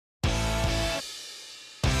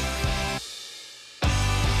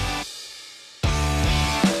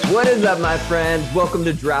What is up, my friends? Welcome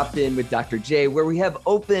to Dropped In with Dr. J, where we have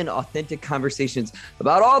open, authentic conversations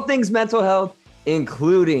about all things mental health,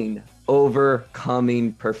 including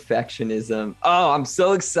overcoming perfectionism. Oh, I'm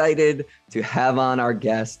so excited to have on our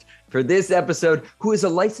guest for this episode, who is a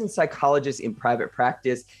licensed psychologist in private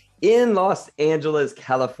practice in Los Angeles,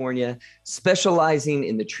 California, specializing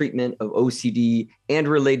in the treatment of OCD and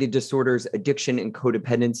related disorders, addiction, and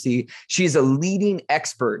codependency. She's a leading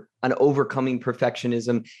expert on overcoming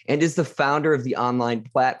perfectionism and is the founder of the online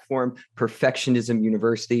platform Perfectionism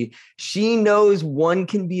University. She knows one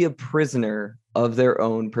can be a prisoner of their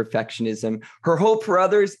own perfectionism. Her hope for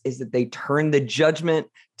others is that they turn the judgment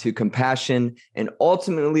to compassion and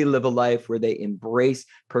ultimately live a life where they embrace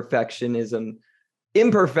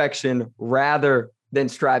imperfection rather than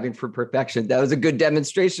striving for perfection. That was a good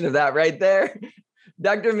demonstration of that right there.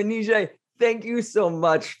 Dr. Menije, thank you so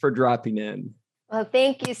much for dropping in. Well,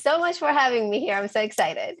 thank you so much for having me here. I'm so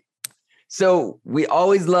excited. So we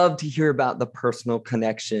always love to hear about the personal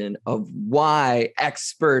connection of why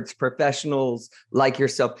experts, professionals like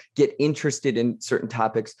yourself get interested in certain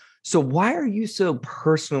topics. So why are you so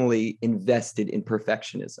personally invested in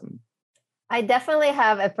perfectionism? I definitely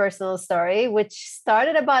have a personal story, which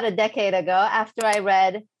started about a decade ago after I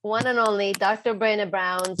read one and only Dr. Brené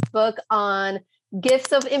Brown's book on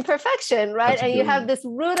gifts of imperfection, right? And you have this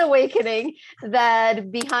rude awakening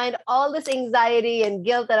that behind all this anxiety and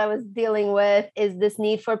guilt that I was dealing with is this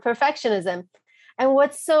need for perfectionism. And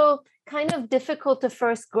what's so kind of difficult to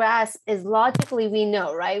first grasp is logically we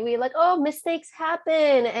know, right? We're like, oh, mistakes happen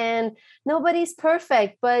and nobody's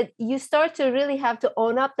perfect. But you start to really have to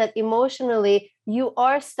own up that emotionally you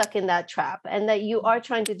are stuck in that trap and that you are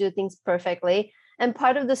trying to do things perfectly. And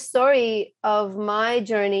part of the story of my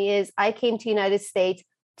journey is I came to the United States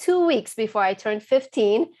 2 weeks before I turned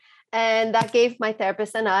 15. And that gave my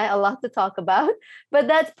therapist and I a lot to talk about. But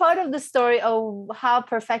that's part of the story of how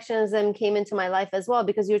perfectionism came into my life as well,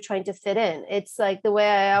 because you're trying to fit in. It's like the way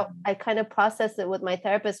I kind of processed it with my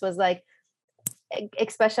therapist was like,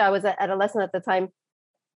 especially I was an adolescent at the time,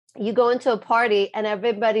 you go into a party and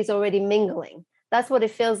everybody's already mingling. That's what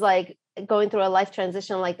it feels like going through a life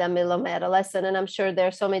transition like that middle of my adolescent. And I'm sure there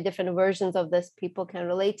are so many different versions of this. People can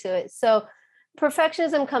relate to it. So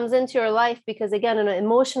perfectionism comes into your life because, again, on an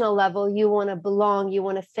emotional level, you want to belong, you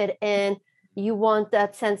want to fit in, you want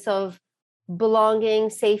that sense of belonging,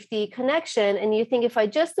 safety, connection. And you think if I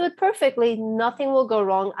just do it perfectly, nothing will go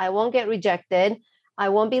wrong. I won't get rejected. I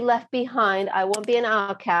won't be left behind. I won't be an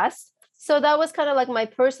outcast. So that was kind of like my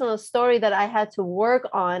personal story that I had to work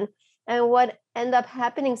on. And what ended up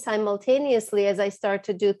happening simultaneously as I started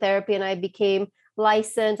to do therapy and I became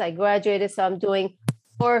licensed, I graduated. So I'm doing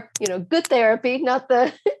good therapy, not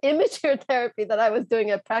the immature therapy that I was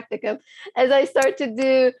doing at practicum. As I start to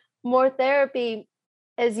do more therapy,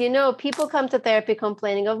 as you know, people come to therapy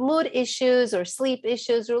complaining of mood issues or sleep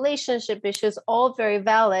issues, relationship issues, all very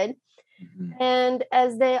valid. Mm-hmm. And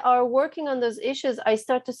as they are working on those issues, I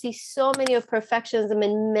start to see so many of perfectionism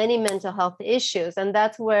and many mental health issues. And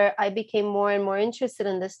that's where I became more and more interested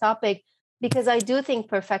in this topic, because I do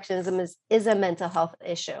think perfectionism is a mental health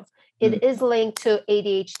issue. It is linked to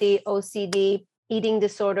ADHD, OCD, eating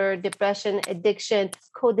disorder, depression, addiction,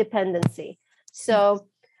 codependency. So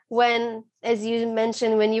when, as you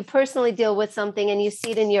mentioned, when you personally deal with something and you see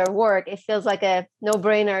it in your work, it feels like a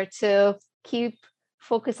no-brainer to keep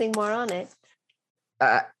focusing more on it.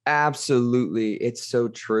 Absolutely. It's so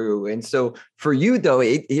true. And so for you, though,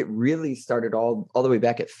 it really started all the way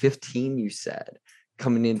back at 15, you said,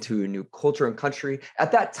 coming into a new culture and country.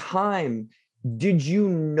 At that time, did you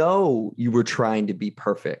know you were trying to be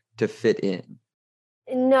perfect to fit in?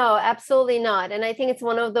 No, absolutely not. And I think it's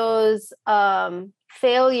one of those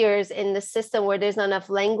failures in the system where there's not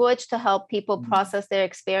enough language to help people process their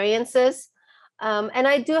experiences. And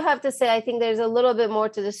I do have to say, I think there's a little bit more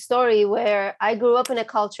to the story where I grew up in a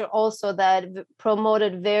culture also that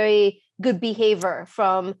promoted very good behavior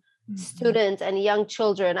from students and young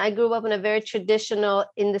children. I grew up in a very traditional,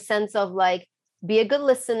 in the sense of like, be a good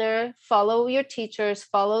listener, follow your teachers,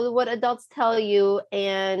 follow what adults tell you,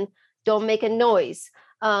 and don't make a noise.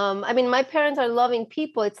 My parents are loving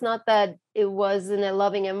people. It's not that it was in a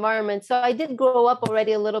loving environment. So I did grow up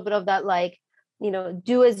already a little bit of that, like,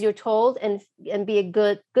 do as you're told and be a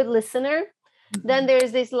good listener. Mm-hmm. Then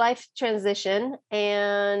there's this life transition.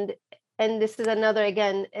 And this is another,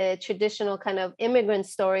 again, a traditional kind of immigrant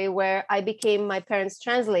story where I became my parents'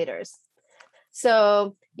 translators.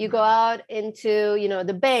 So you go out into,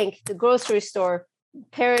 the bank, the grocery store,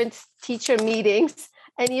 parent-teacher meetings,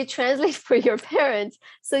 and you translate for your parents.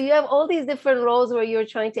 So you have all these different roles where you're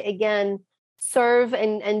trying to, again, serve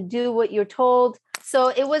and do what you're told. So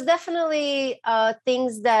it was definitely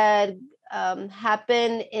things that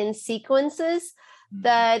happen in sequences.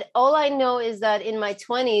 That all I know is that in my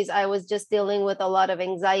 20s, I was just dealing with a lot of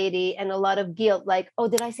anxiety and a lot of guilt. Like, oh,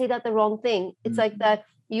 did I say that the wrong thing? It's like that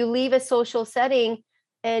you leave a social setting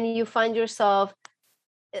and you find yourself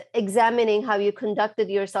examining how you conducted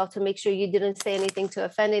yourself to make sure you didn't say anything to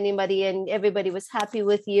offend anybody and everybody was happy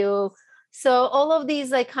with you. So all of these,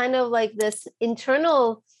 like, kind of like this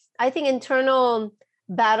internal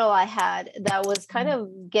battle I had that was kind of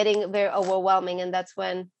getting very overwhelming. And that's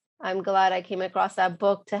when I'm glad I came across that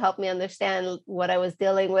book to help me understand what I was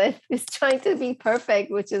dealing with, is trying to be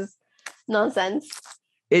perfect, which is nonsense.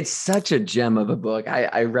 It's such a gem of a book.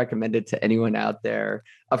 I recommend it to anyone out there.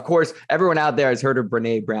 Of course, everyone out there has heard of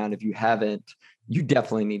Brené Brown. If you haven't, you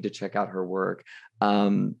definitely need to check out her work.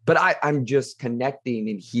 But I'm just connecting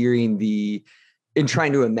and hearing and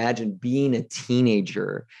trying to imagine being a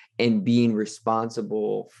teenager and being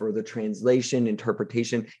responsible for the translation,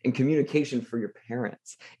 interpretation, and communication for your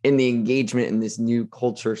parents and the engagement in this new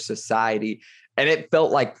culture society. And it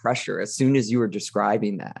felt like pressure as soon as you were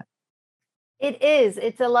describing that. It is.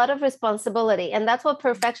 It's a lot of responsibility. And that's what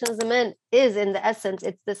perfectionism is in the essence.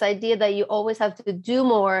 It's this idea that you always have to do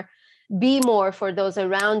more, be more for those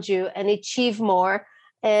around you, and achieve more,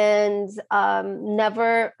 and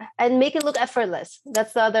make it look effortless.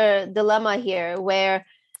 That's the other dilemma here, where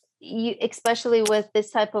you, especially with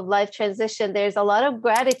this type of life transition, there's a lot of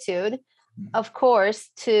gratitude, of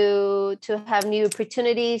course, to have new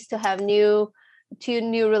opportunities, to have new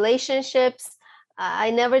relationships.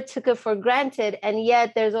 I never took it for granted. And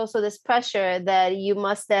yet there's also this pressure that you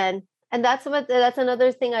must then, and that's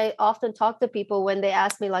another thing I often talk to people when they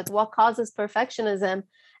ask me, like, what causes perfectionism?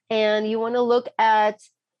 And you want to look at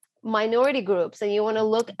minority groups, and you want to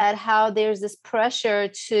look at how there's this pressure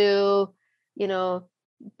to,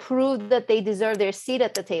 prove that they deserve their seat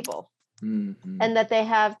at the table, and that they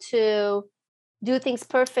have to do things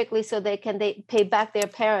perfectly so they pay back their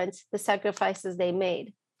parents the sacrifices they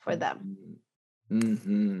made for them.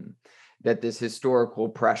 That this historical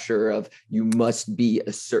pressure of you must be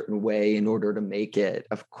a certain way in order to make it.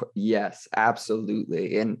 Of course, yes,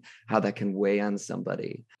 absolutely. And how that can weigh on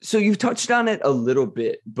somebody. So you've touched on it a little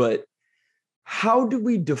bit, but how do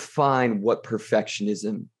we define what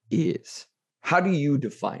perfectionism is? How do you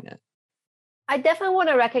define it? I definitely want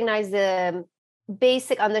to recognize the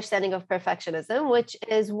basic understanding of perfectionism, which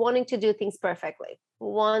is wanting to do things perfectly,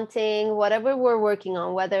 wanting whatever we're working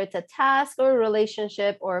on, whether it's a task or a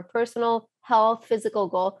relationship or a personal health, physical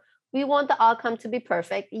goal, we want the outcome to be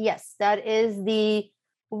perfect. Yes, that is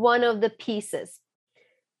one of the pieces.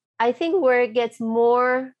 I think where it gets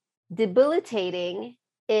more debilitating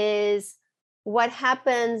is what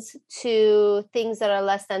happens to things that are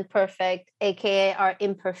less than perfect, aka our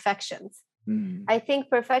imperfections. I think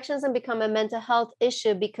perfectionism become a mental health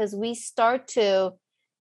issue because we start to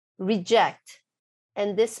reject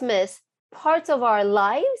and dismiss parts of our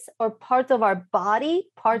lives or parts of our body,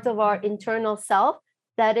 parts of our internal self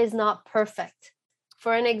that is not perfect.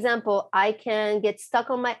 For an example, I can get stuck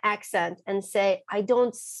on my accent and say, I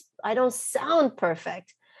don't sound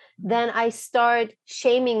perfect. Then I start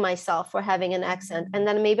shaming myself for having an accent. And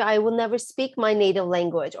then maybe I will never speak my native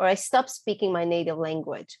language, or I stop speaking my native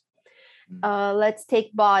language. Let's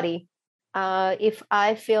take body. If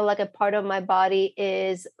I feel like a part of my body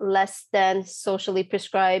is less than socially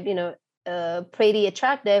prescribed, pretty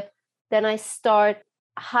attractive, then I start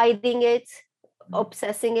hiding it,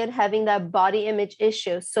 obsessing it, having that body image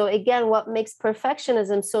issue. So again, what makes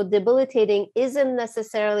perfectionism so debilitating isn't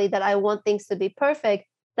necessarily that I want things to be perfect.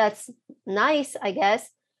 That's nice, I guess.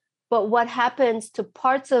 But what happens to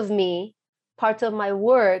parts of me, parts of my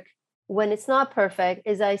work, when it's not perfect,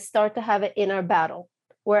 is I start to have an inner battle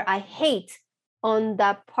where I hate on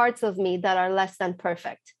that parts of me that are less than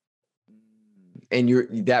perfect.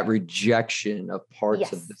 And that rejection of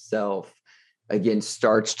parts of the self, again,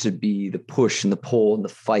 starts to be the push and the pull and the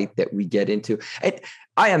fight that we get into. And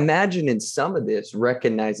I imagine in some of this,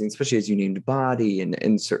 recognizing, especially as you named body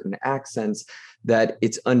and certain accents, that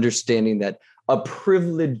it's understanding that a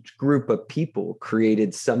privileged group of people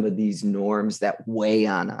created some of these norms that weigh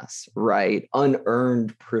on us, right?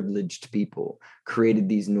 Unearned privileged people created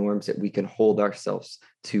these norms that we can hold ourselves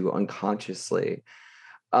to unconsciously.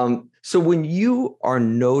 So when you are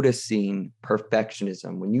noticing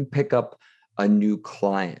perfectionism, when you pick up a new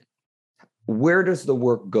client, where does the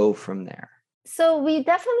work go from there? So we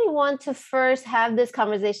definitely want to first have this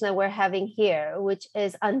conversation that we're having here, which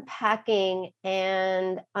is unpacking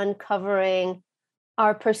and uncovering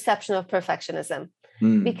our perception of perfectionism.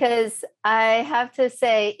 Because I have to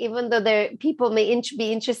say, even though people may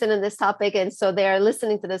be interested in this topic, and so they are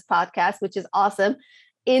listening to this podcast, which is awesome,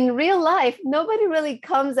 in real life, nobody really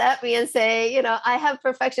comes at me and say, I have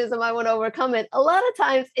perfectionism, I want to overcome it. A lot of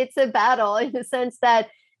times it's a battle in the sense that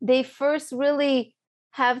they first really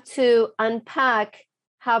have to unpack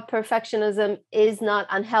how perfectionism is not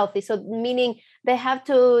unhealthy. So meaning they have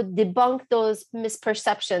to debunk those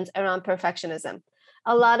misperceptions around perfectionism.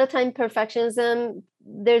 A lot of time perfectionism,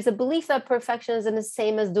 there's a belief that perfectionism is the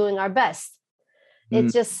same as doing our best.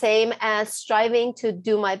 It's just same as striving to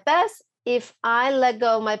do my best. If I let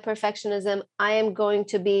go of my perfectionism, I am going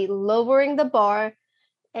to be lowering the bar,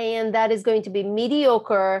 and that is going to be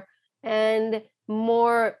mediocre. And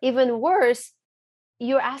more, even worse,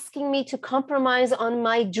 you're asking me to compromise on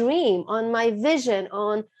my dream, on my vision,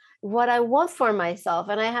 on what I want for myself.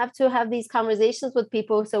 And I have to have these conversations with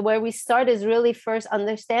people. So where we start is really first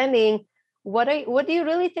understanding what do you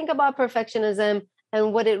really think about perfectionism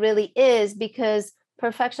and what it really is, because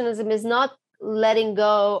perfectionism is not letting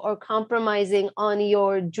go or compromising on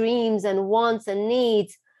your dreams and wants and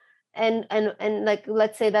needs. And like,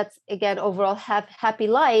 let's say that's, again, overall happy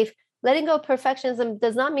life. Letting go of perfectionism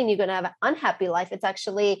does not mean you're going to have an unhappy life. It's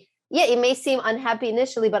actually, it may seem unhappy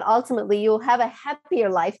initially, but ultimately you'll have a happier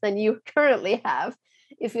life than you currently have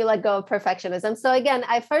if you let go of perfectionism. So again,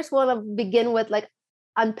 I first want to begin with like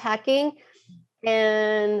unpacking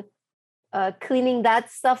and cleaning that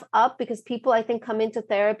stuff up, because people, I think, come into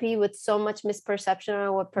therapy with so much misperception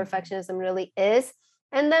on what perfectionism really is.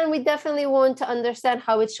 And then we definitely want to understand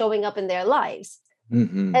how it's showing up in their lives.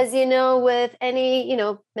 As you know, with any,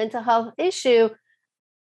 mental health issue,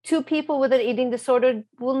 two people with an eating disorder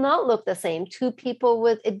will not look the same. Two people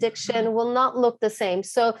with addiction will not look the same.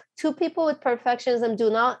 So two people with perfectionism do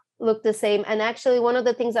not look the same. And actually, one of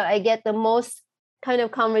the things that I get the most kind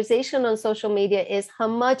of conversation on social media is how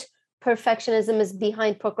much perfectionism is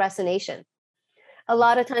behind procrastination. A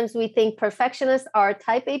lot of times we think perfectionists are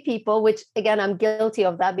type A people, which again, I'm guilty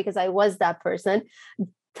of that because I was that person.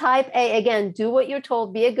 Type A, again, do what you're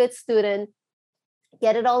told, be a good student,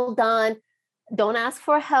 get it all done, don't ask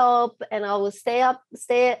for help, and I will stay up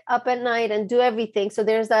at night and do everything. So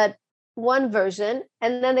there's that one version.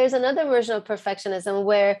 And then there's another version of perfectionism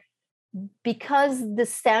where, because the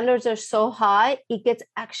standards are so high, it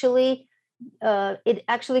actually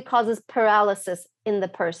causes paralysis in the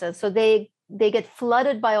person. So they get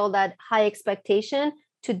flooded by all that high expectation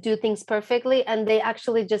to do things perfectly, and they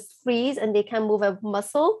actually just freeze and they can't move a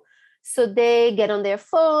muscle. So they get on their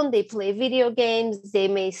phone, they play video games, they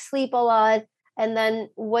may sleep a lot. And then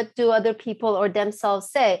what do other people or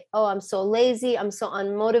themselves say? Oh, I'm so lazy, I'm so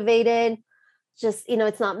unmotivated. Just,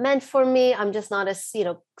 it's not meant for me. I'm just not as,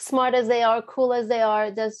 smart as they are, cool as they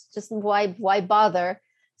are. Just why bother?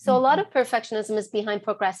 So a lot of perfectionism is behind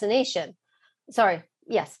procrastination.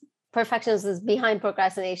 Perfectionism is behind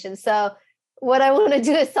procrastination. So what I want to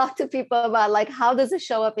do is talk to people about, like, how does it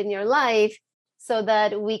show up in your life, so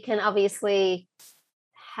that we can obviously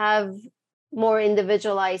have more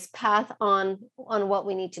individualized path on what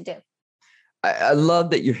we need to do. I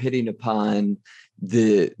love that you're hitting upon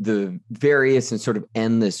the various and sort of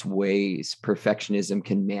endless ways perfectionism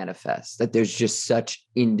can manifest, that there's just such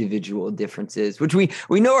individual differences, which we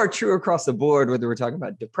know are true across the board, whether we're talking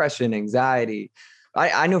about depression, anxiety.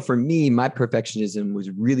 I know for me, my perfectionism was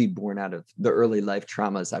really born out of the early life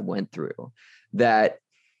traumas I went through, that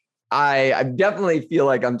I definitely feel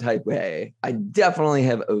like I'm type A. I definitely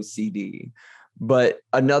have OCD. But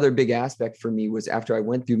another big aspect for me was after I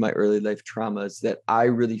went through my early life traumas, that I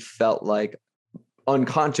really felt like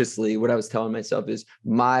unconsciously what I was telling myself is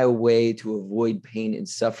my way to avoid pain and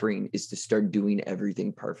suffering is to start doing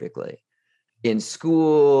everything perfectly in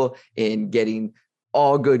school, in getting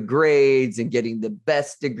all good grades and getting the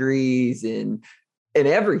best degrees and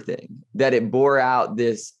everything, that it bore out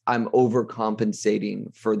this, I'm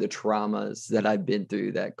overcompensating for the traumas that I've been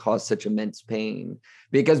through that caused such immense pain.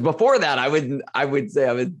 Because before that, I would say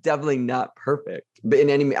I was definitely not perfect, but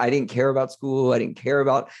I didn't care about school. I didn't care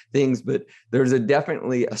about things, but there's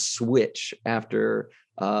definitely a switch after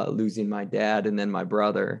losing my dad and then my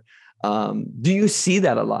brother. Do you see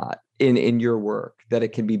that a lot in your work, that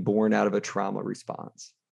it can be born out of a trauma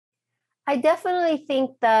response? I definitely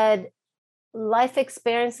think that life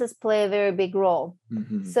experiences play a very big role.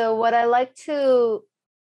 So what I like to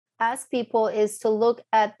ask people is to look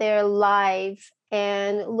at their life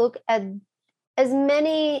and look at as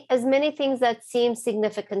many things that seem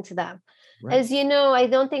significant to them. Right. As you know, I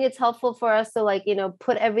don't think it's helpful for us to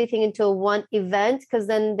put everything into one event, because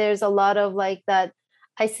then there's a lot of that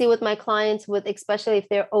I see with my clients, with especially if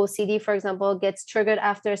their OCD, for example, gets triggered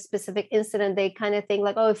after a specific incident, they kind of think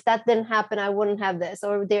like, oh, if that didn't happen, I wouldn't have this,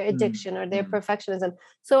 or their addiction or their perfectionism.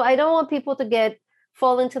 So I don't want people to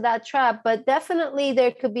fall into that trap, but definitely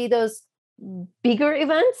there could be those bigger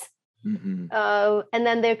events. And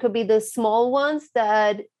then there could be the small ones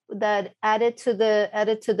that added to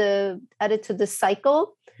the cycle.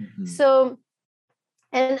 So,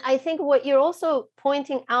 and I think what you're also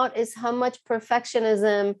pointing out is how much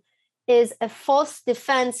perfectionism is a false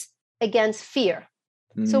defense against fear.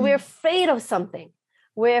 So we're afraid of something.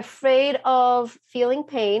 We're afraid of feeling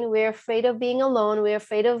pain. We're afraid of being alone. We're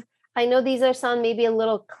afraid of, I know these sound maybe a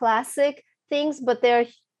little classic things, but they're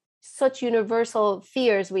such universal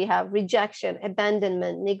fears we have: rejection,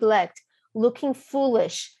 abandonment, neglect, looking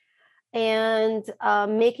foolish, and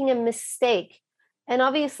making a mistake. And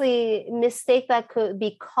obviously, mistake that could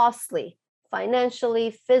be costly, financially,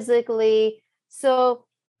 physically. So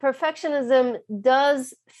perfectionism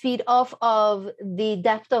does feed off of the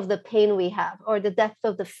depth of the pain we have, or the depth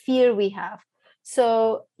of the fear we have.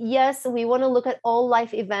 So yes, we want to look at all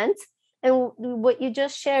life events. And what you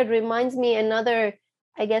just shared reminds me another,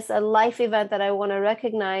 I guess, a life event that I want to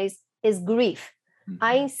recognize is grief.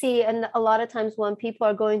 I see, and a lot of times when people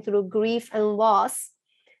are going through grief and loss,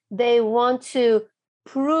 they want to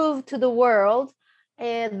prove to the world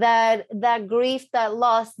that grief, that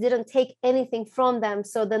loss didn't take anything from them.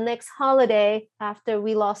 So the next holiday after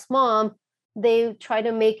we lost mom, they try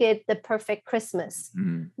to make it the perfect Christmas.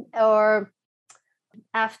 Or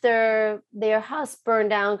after their house burned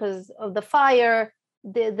down because of the fire,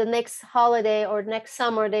 the next holiday or next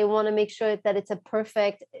summer, they want to make sure that it's a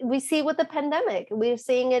perfect. We see with the pandemic, we're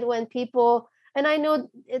seeing it when people, and I know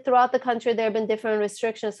throughout the country, there have been different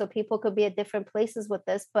restrictions, so people could be at different places with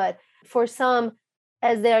this. But for some,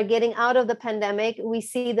 as they're getting out of the pandemic, we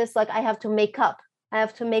see this like, I have to make up. I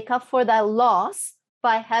have to make up for that loss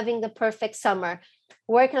by having the perfect summer.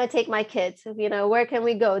 Where can I take my kids? Where can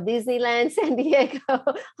we go? Disneyland, San Diego,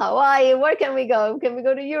 Hawaii. Where can we go? Can we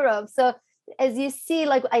go to Europe? So as you see,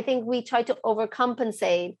 like, I think we try to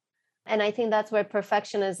overcompensate. And I think that's where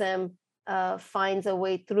perfectionism finds a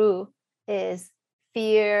way through, is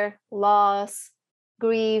fear, loss,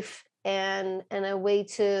 grief, and a way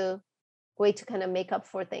to kind of make up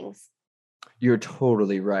for things. You're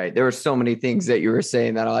totally right. There were so many things that you were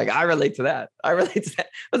saying that I'm like, I relate to that. I was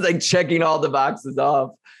like checking all the boxes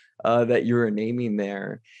off that you were naming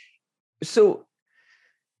there. So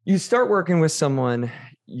you start working with someone,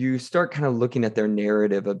 you start kind of looking at their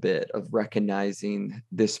narrative a bit of recognizing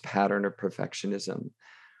this pattern of perfectionism.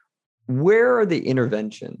 Where are the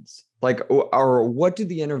interventions? Like, or what do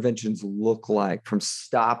the interventions look like from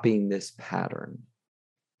stopping this pattern?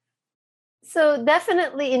 So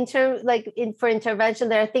definitely for intervention,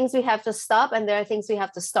 there are things we have to stop and there are things we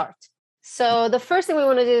have to start. So the first thing we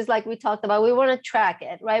want to do is, like we talked about, we want to track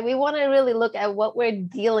it, right? We want to really look at what we're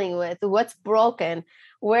dealing with, what's broken,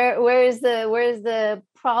 where is the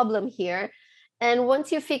problem here. And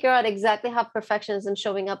once you figure out exactly how perfectionism is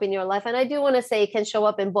showing up in your life, and I do want to say it can show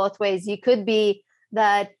up in both ways. You could be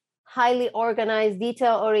that highly organized,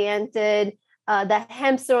 detail-oriented, that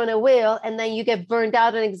hamster on a wheel, and then you get burned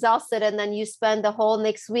out and exhausted, and then you spend the whole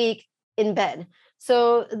next week in bed.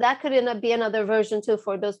 So that could end up be another version too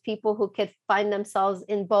for those people who could find themselves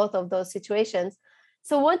in both of those situations.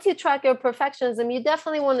 So once you track your perfectionism, you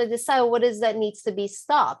definitely want to decide what is that needs to be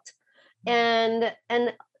stopped. And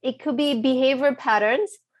it could be behavior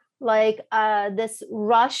patterns, like this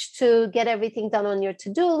rush to get everything done on your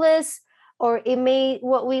to-do list, or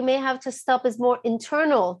what we may have to stop is more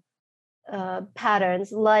internal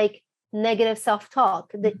patterns, like negative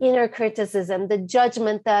self-talk, the inner criticism, the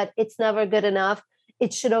judgment that it's never good enough,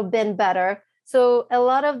 it should have been better. So a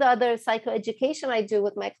lot of the other psychoeducation I do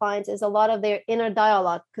with my clients is a lot of their inner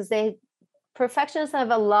dialogue, because perfectionists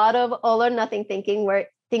have a lot of all or nothing thinking, where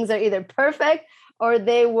things are either perfect or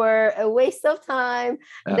they were a waste of time.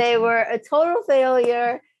 Absolutely. They were a total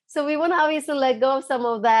failure. So we want to obviously let go of some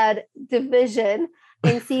of that division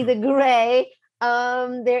and see the gray.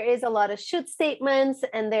 There is a lot of should statements,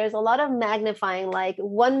 and there's a lot of magnifying, like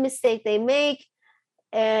one mistake they make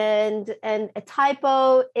and a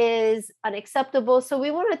typo is unacceptable. So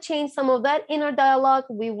we want to change some of that inner dialogue.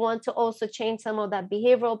 We want to also change some of that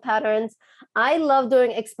behavioral patterns. I love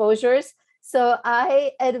doing exposures. So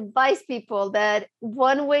I advise people that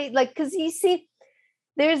one way, like, because you see,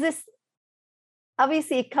 there's this,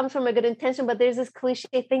 obviously it comes from a good intention, but there's this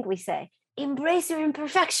cliche thing we say, embrace your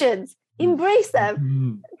imperfections. Embrace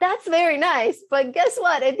them. That's very nice. But guess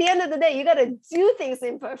what? At the end of the day, you got to do things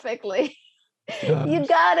imperfectly. You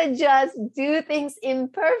got to just do things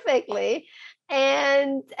imperfectly.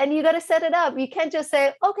 And you got to set it up. You can't just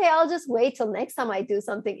say, okay, I'll just wait till next time I do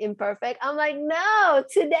something imperfect. I'm like, no,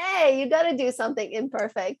 today you got to do something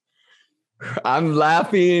imperfect. I'm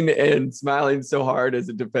laughing and smiling so hard as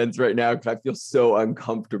a defense right now because I feel so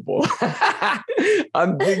uncomfortable.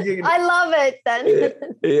 I'm thinking, I love it then.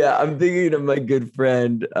 Yeah, I'm thinking of my good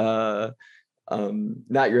friend,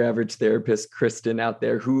 not your average therapist, Kristen out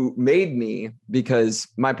there, who made me, because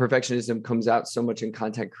my perfectionism comes out so much in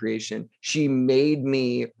content creation. She made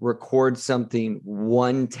me record something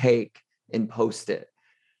one take and post it.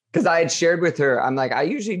 Because I had shared with her, I'm like, I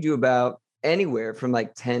usually do about anywhere from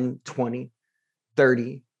like 10, 20,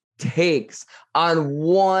 30 takes on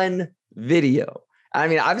one video. I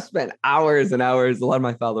mean, I've spent hours and hours. A lot of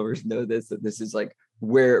my followers know this, that this is like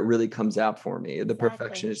where it really comes out for me, the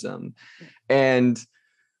perfectionism. And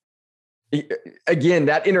again,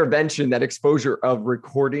 that intervention, that exposure of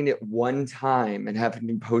recording it one time and having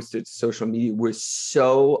to post it to social media was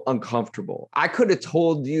so uncomfortable. I could have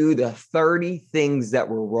told you the 30 things that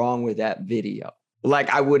were wrong with that video.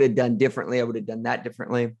 Like I would have done differently. I would have done that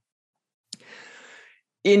differently.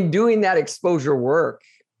 In doing that exposure work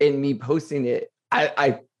and me posting it,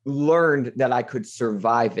 I learned that I could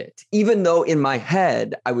survive it. Even though in my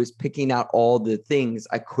head, I was picking out all the things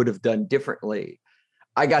I could have done differently.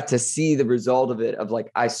 I got to see the result of it, of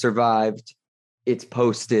like, I survived, it's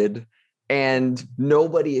posted, and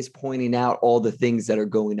nobody is pointing out all the things that are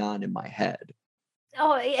going on in my head.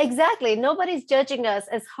 Oh, exactly. Nobody's judging us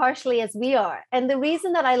as harshly as we are. And the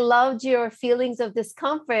reason that I loved your feelings of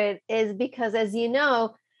discomfort is because, as you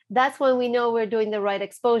know, that's when we know we're doing the right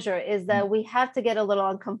exposure, is that we have to get a little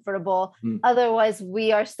uncomfortable. Otherwise,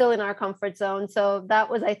 we are still in our comfort zone. So that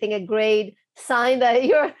was, I think, a great sign that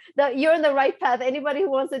you're in the right path. Anybody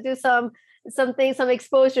who wants to do some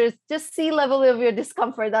exposures, just see level of your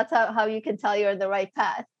discomfort. That's how you can tell you're in the right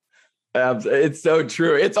path. It's so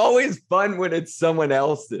true. It's always fun when it's someone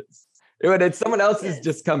else's. When it's someone else's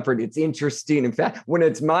discomfort, it's interesting. In fact, when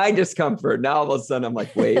it's my discomfort, now all of a sudden I'm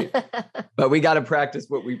like, wait, but we got to practice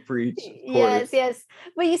what we preach. Yes.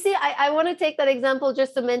 But you see, I want to take that example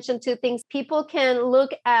just to mention two things. People can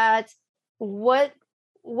look at what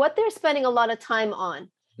they're spending a lot of time on,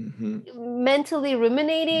 mentally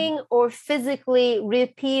ruminating or physically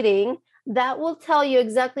repeating. That will tell you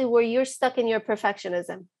exactly where you're stuck in your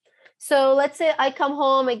perfectionism. So let's say I come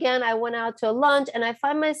home again, I went out to a lunch and I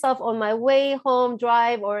find myself on my way home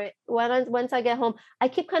drive, or once I get home, I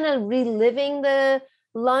keep kind of reliving the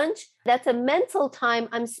lunch. That's a mental time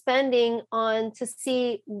I'm spending on to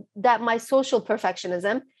see that my social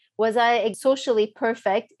perfectionism, was I socially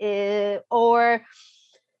perfect, or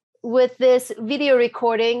with this video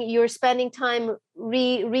recording, you're spending time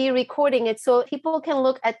re-recording it. So people can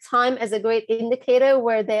look at time as a great indicator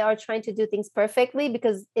where they are trying to do things perfectly,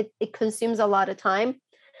 because it consumes a lot of time.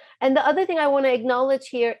 And the other thing I want to acknowledge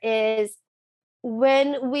here is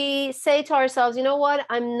when we say to ourselves, you know what,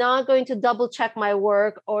 I'm not going to double check my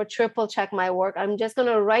work or triple check my work. I'm just going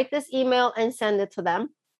to write this email and send it to them.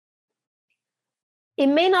 It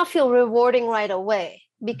may not feel rewarding right away,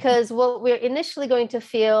 because what we're initially going to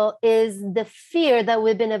feel is the fear that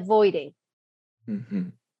we've been avoiding.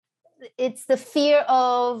 It's the fear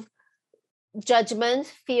of judgment,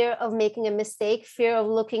 fear of making a mistake, fear of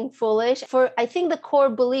looking foolish. I think the core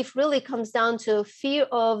belief really comes down to fear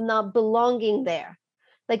of not belonging there.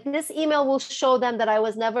 Like, this email will show them that I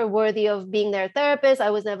was never worthy of being their therapist. I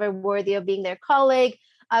was never worthy of being their colleague.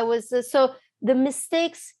 So the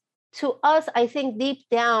mistakes to us, I think deep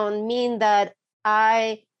down, mean that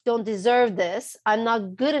I don't deserve this. I'm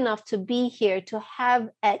not good enough to be here, to have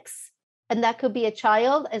X. And that could be a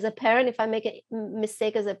child. As a parent, if I make a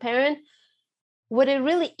mistake as a parent, what it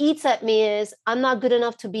really eats at me is I'm not good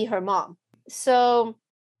enough to be her mom. So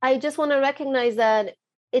I just want to recognize that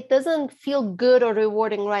it doesn't feel good or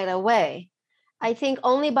rewarding right away. I think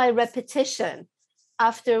only by repetition,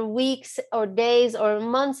 after weeks or days or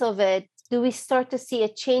months of it, do we start to see a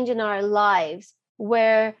change in our lives,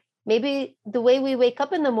 where maybe the way we wake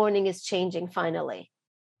up in the morning is changing finally,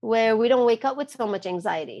 where we don't wake up with so much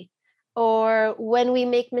anxiety. Or when we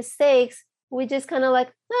make mistakes, we just kind of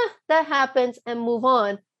like, that happens, and move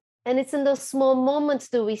on. And it's in those small moments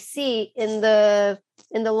do we see in the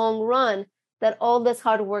long run that all this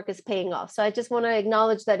hard work is paying off. So I just want to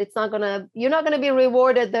acknowledge that you're not going to be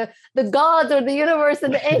rewarded. The gods or the universe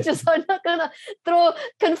and the angels are not going to throw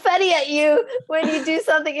confetti at you when you do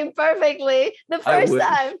something imperfectly the first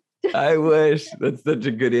time. I wish. That's such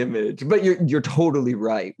a good image. But you're totally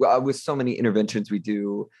right. With so many interventions we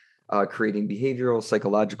do, creating behavioral,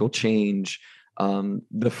 psychological change,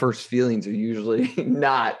 the first feelings are usually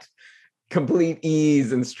not complete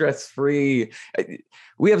ease and stress-free.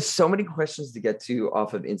 We have so many questions to get to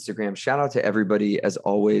off of Instagram. Shout out to everybody, as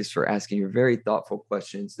always, for asking your very thoughtful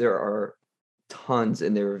questions. There are tons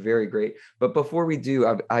and they were very great. But before we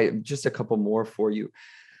do, I just a couple more for you.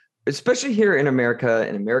 Especially here in America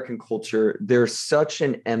and American culture, there's such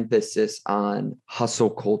an emphasis on hustle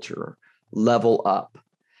culture, level up,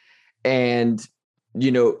 and,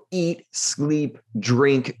 eat, sleep,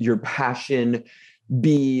 drink your passion,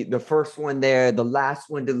 be the first one there, the last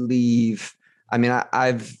one to leave. I mean,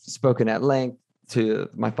 I've spoken at length to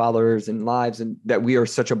my followers and lives, and that we are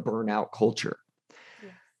such a burnout culture.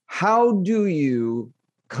 Yeah. How do you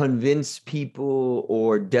convince people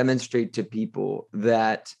or demonstrate to people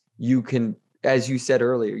that you can, as you said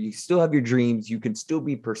earlier, you still have your dreams, you can still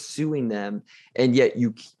be pursuing them, and yet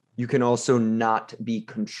you can also not be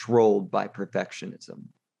controlled by perfectionism?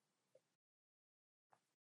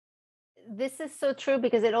 This is so true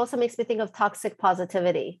because it also makes me think of toxic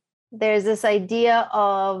positivity. There's this idea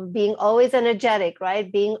of being always energetic, right?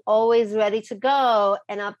 Being always ready to go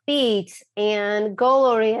and upbeat and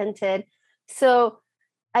goal-oriented. So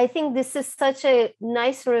I think this is such a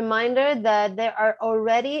nice reminder that there are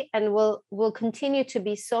already and will continue to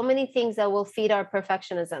be so many things that will feed our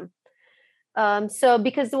perfectionism. So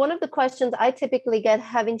because one of the questions I typically get,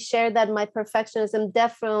 having shared that my perfectionism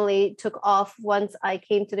definitely took off once I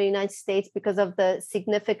came to the United States because of the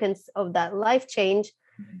significance of that life change.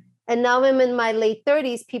 Mm-hmm. And now I'm in my late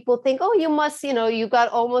 30s. People think, oh, you must, you got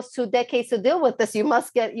almost 2 decades to deal with this. You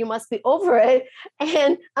must be over it.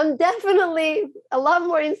 And I'm definitely a lot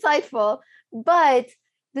more insightful. But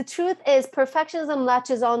the truth is, perfectionism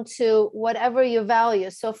latches onto whatever you value.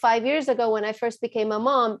 So 5 years ago, when I first became a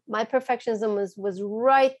mom, my perfectionism was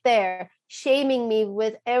right there, shaming me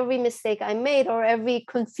with every mistake I made or every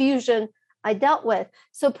confusion I dealt with.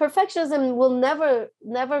 So perfectionism will never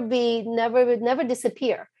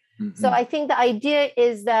disappear. Mm-hmm. So I think the idea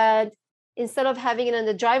is that instead of having it in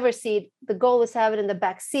the driver's seat, the goal is to have it in the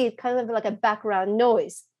back seat, kind of like a background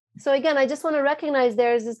noise. So again, I just want to recognize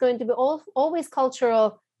there is going to be always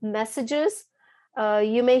cultural messages.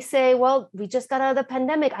 You may say, well, we just got out of the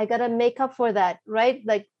pandemic. I got to make up for that, right?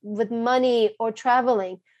 Like with money or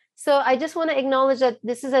traveling. So I just want to acknowledge that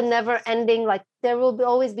this is a never ending, like there will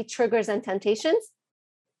always be triggers and temptations.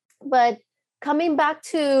 But coming back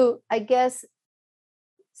to, I guess,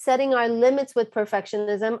 setting our limits with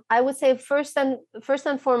perfectionism, I would say first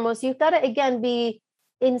and foremost, you've got to, again, be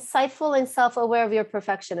insightful and self-aware of your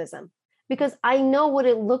perfectionism, because I know what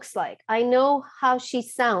it looks like. I know how she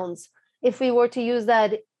sounds. If we were to use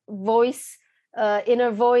that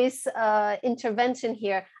inner voice intervention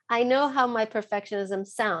here, I know how my perfectionism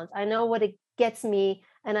sounds. I know what it gets me,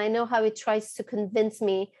 and I know how it tries to convince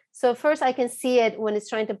me. So first, I can see it when it's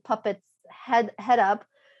trying to pop its head up.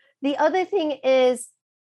 The other thing is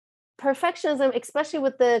perfectionism, especially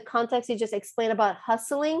with the context you just explained about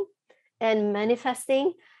hustling and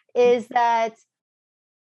manifesting, is that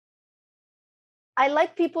I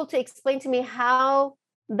like people to explain to me how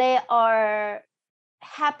they are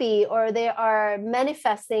happy or they are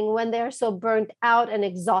manifesting when they're so burnt out and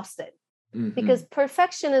exhausted. Mm-hmm. Because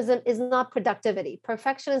perfectionism is not productivity.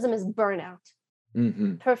 Perfectionism is burnout.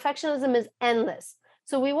 Mm-hmm. Perfectionism is endless.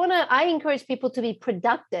 So I encourage people to be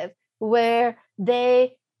productive, where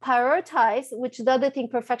they prioritize, which the other thing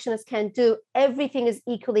perfectionists can't do. Everything is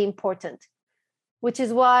equally important, which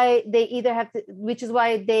is why they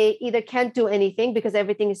either can't do anything because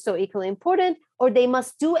everything is so equally important, or they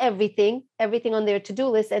must do everything on their to-do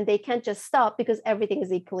list, and they can't just stop because everything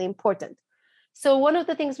is equally important. So one of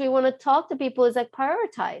the things we want to talk to people is like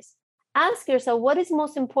prioritize. Ask yourself, what is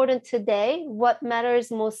most important today? What matters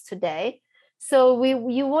most today? So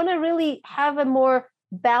you want to really have a more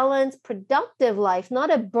balanced, productive life,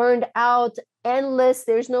 not a burned out, endless,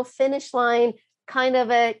 there's no finish line, kind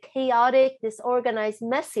of a chaotic, disorganized,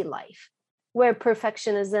 messy life where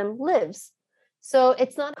perfectionism lives. So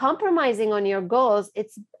it's not compromising on your goals.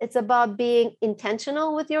 It's about being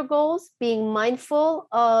intentional with your goals, being mindful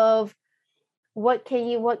of what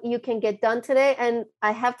you can get done today. And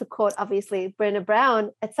I have to quote, obviously, Brené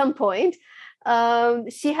Brown at some point.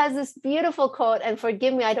 She has this beautiful quote, and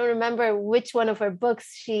forgive me, I don't remember which one of her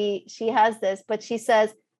books she has this, but she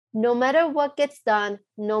says, no matter what gets done,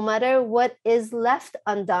 no matter what is left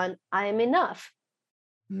undone, I am enough.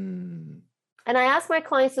 And I ask my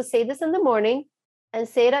clients to say this in the morning and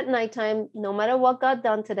say it at nighttime, no matter what got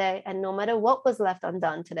done today and no matter what was left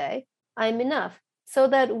undone today, I'm enough. So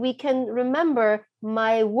that we can remember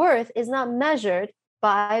my worth is not measured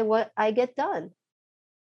by what I get done.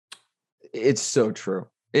 It's so true.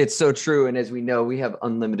 It's so true. And as we know, we have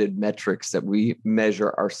unlimited metrics that we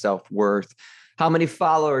measure our self-worth. How many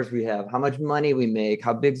followers we have, how much money we make,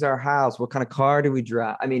 how big's our house, what kind of car do we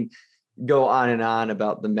drive? I mean, go on and on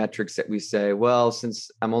about the metrics that we say, well,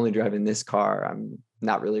 since I'm only driving this car, I'm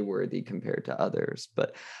not really worthy compared to others.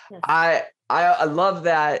 But Yes. I love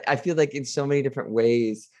that. I feel like in so many different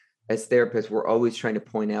ways as therapists, we're always trying to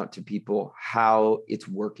point out to people how it's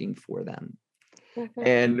working for them. Mm-hmm.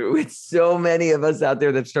 And with so many of us out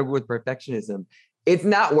there that struggle with perfectionism, it's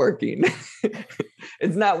not working.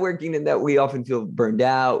 It's not working in that we often feel burned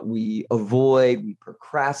out. We avoid, we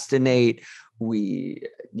procrastinate, we,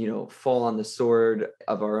 fall on the sword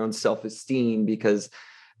of our own self-esteem because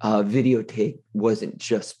videotape wasn't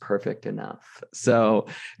just perfect enough. So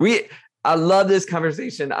I love this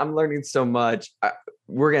conversation. I'm learning so much.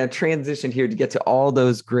 We're going to transition here to get to all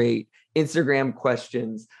those great Instagram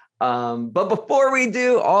questions. But before we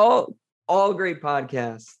do, all great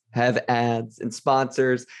podcasts have ads and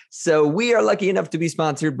sponsors. So we are lucky enough to be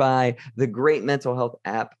sponsored by the great mental health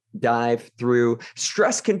app Dive Through.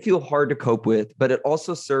 Stress can feel hard to cope with, but it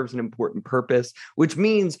also serves an important purpose, which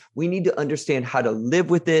means we need to understand how to live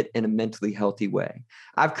with it in a mentally healthy way.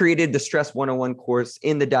 I've created the Stress 101 course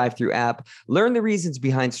in the Dive Through app. Learn the reasons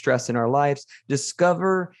behind stress in our lives,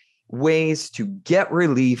 discover ways to get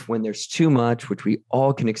relief when there's too much, which we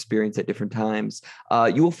all can experience at different times.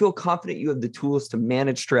 You will feel confident you have the tools to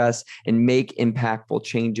manage stress and make impactful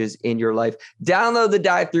changes in your life. Download the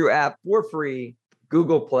Dive Through app for free.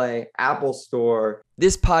 Google Play, Apple Store.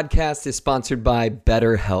 This podcast is sponsored by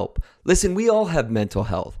BetterHelp. Listen, we all have mental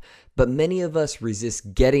health, but many of us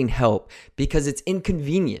resist getting help because it's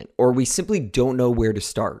inconvenient or we simply don't know where to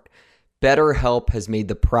start. BetterHelp has made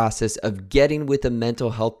the process of getting with a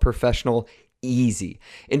mental health professional easy.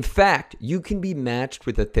 In fact, you can be matched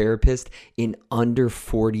with a therapist in under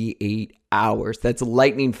 48 hours. That's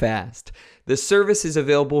lightning fast. The service is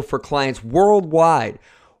available for clients worldwide.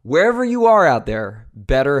 Wherever you are out there,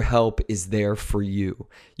 BetterHelp is there for you.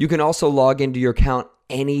 You can also log into your account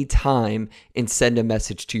anytime and send a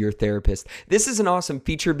message to your therapist. This is an awesome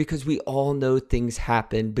feature because we all know things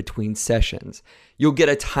happen between sessions. You'll get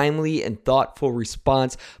a timely and thoughtful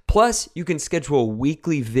response. Plus, you can schedule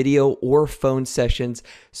weekly video or phone sessions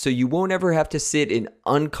so you won't ever have to sit in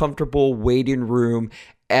uncomfortable waiting room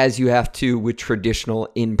as you have to with traditional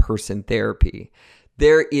in-person therapy.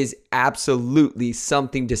 There is absolutely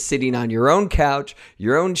something to sitting on your own couch,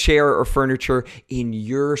 your own chair or furniture in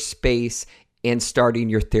your space and starting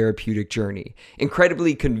your therapeutic journey.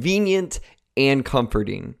 Incredibly convenient and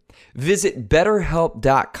comforting. Visit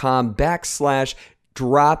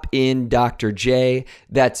betterhelp.com/drop-in-Dr. J.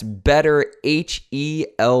 That's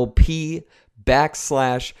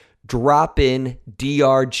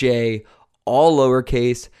BetterHelp/drop-in-Dr. all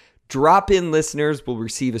lowercase. Drop-in listeners will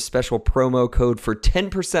receive a special promo code for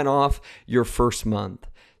 10% off your first month.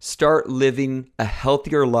 Start living a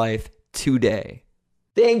healthier life today.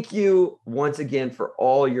 Thank you once again for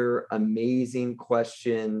all your amazing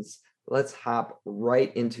questions. Let's hop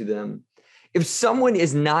right into them. If someone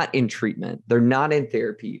is not in treatment, they're not in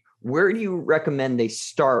therapy, where do you recommend they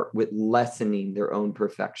start with lessening their own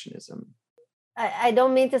perfectionism? I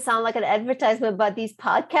don't mean to sound like an advertisement, but these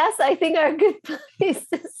podcasts, I think, are a good place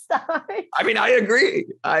to start. I mean, I agree.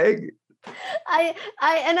 Let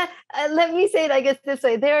me say it, I guess, this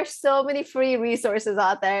way. There are so many free resources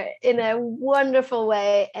out there in a wonderful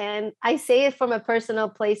way. And I say it from a personal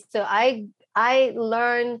place. So I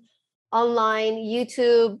learn online,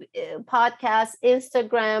 YouTube, podcasts,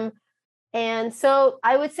 Instagram. And so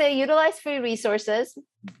I would say utilize free resources.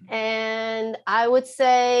 And I would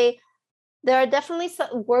say there are definitely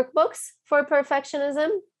some workbooks for perfectionism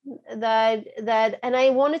that and I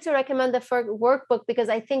wanted to recommend the workbook because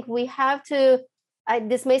I think we have to,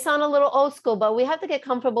 this may sound a little old school, but we have to get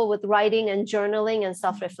comfortable with writing and journaling and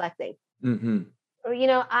self-reflecting. Mm-hmm.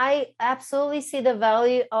 I absolutely see the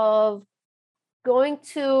value of going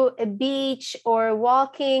to a beach or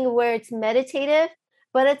walking where it's meditative,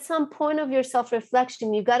 but at some point of your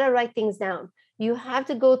self-reflection, you got to write things down. You have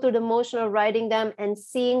to go through the motion of writing them and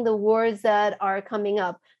seeing the words that are coming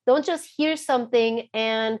up. Don't just hear something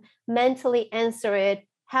and mentally answer it.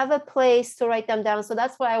 Have a place to write them down. So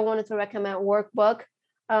that's why I wanted to recommend workbook.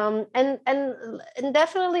 And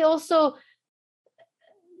definitely also,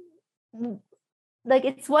 like,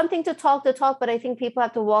 it's one thing to talk the talk, but I think people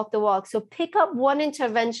have to walk the walk. So pick up one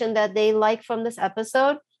intervention that they like from this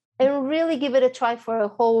episode and really give it a try for a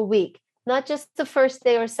whole week. Not just the first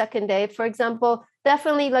day or second day. For example,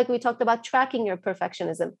 definitely, like we talked about, tracking your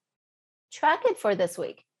perfectionism. Track it for this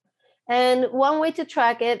week. And one way to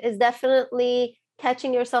track it is definitely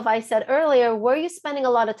catching yourself, I said earlier, where are you spending a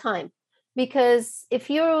lot of time? Because if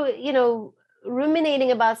you're,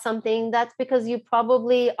 ruminating about something, that's because you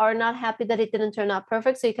probably are not happy that it didn't turn out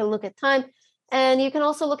perfect. So you can look at time, and you can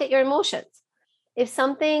also look at your emotions. If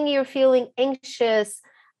something you're feeling anxious,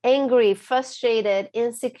 angry, frustrated,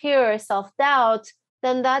 insecure, self-doubt,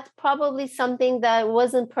 then that's probably something that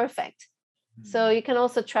wasn't perfect. So you can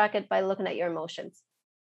also track it by looking at your emotions.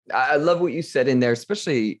 I love what you said in there,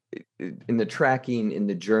 especially in the tracking, in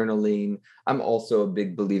the journaling. I'm also a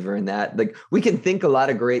big believer in that. Like, we can think a lot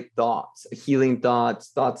of great thoughts, healing thoughts,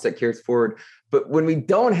 thoughts that carry us forward. But when we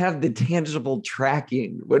don't have the tangible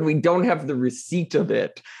tracking, when we don't have the receipt of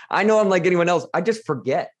it, I know I'm like anyone else. I just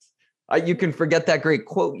forget. You can forget that great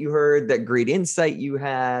quote you heard, that great insight you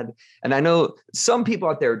had. And I know some people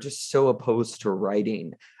out there are just so opposed to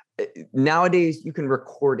writing. Nowadays, you can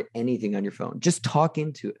record anything on your phone. Just talk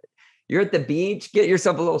into it. You're at the beach, get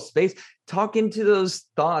yourself a little space, talk into those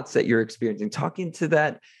thoughts that you're experiencing, talk into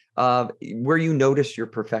that where you notice your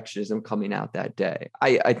perfectionism coming out that day.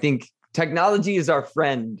 I think technology is our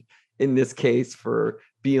friend in this case for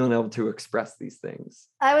being able to express these things.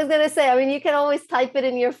 I was going to say, I mean, you can always type it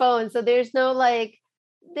in your phone. So there's no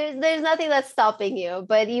there's nothing that's stopping you,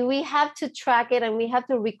 but we have to track it and we have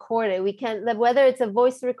to record it. We can, whether it's a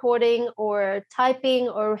voice recording or typing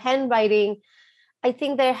or handwriting, I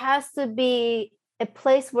think there has to be a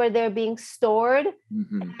place where they're being stored.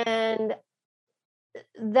 And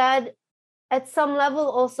that at some level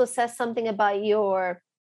also says something about your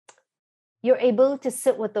ability to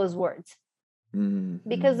sit with those words.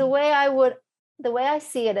 Because the way I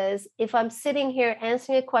see it is, if I'm sitting here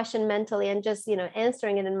answering a question mentally and just,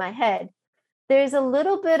 answering it in my head, there's a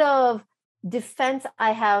little bit of defense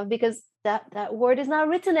I have because that word is not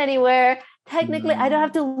written anywhere. Technically, I don't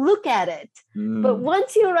have to look at it. But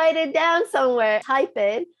once you write it down somewhere, type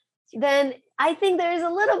it, then I think there's a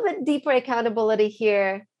little bit deeper accountability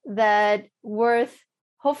here that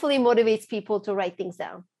hopefully motivates people to write things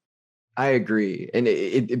down. I agree. And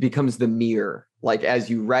it becomes the mirror. Like, as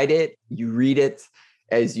you write it, you read it.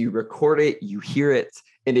 As you record it, you hear it.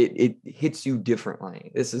 And it hits you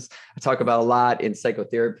differently. I talk about a lot in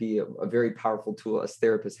psychotherapy. A very powerful tool us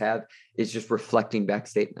therapists have is just reflecting back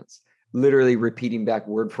statements, literally repeating back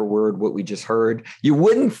word for word what we just heard. You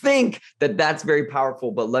wouldn't think that that's very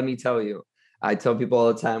powerful, but let me tell you, I tell people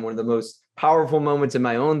all the time, one of the most powerful moments in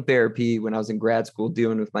my own therapy when I was in grad school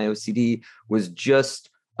dealing with my OCD was just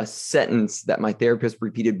a sentence that my therapist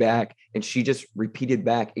repeated back, and she just repeated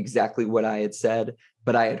back exactly what I had said,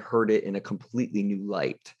 but I had heard it in a completely new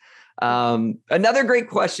light. Another great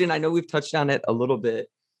question. I know we've touched on it a little bit.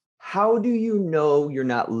 How do you know you're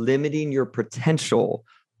not limiting your potential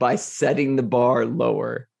by setting the bar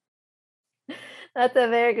lower? That's a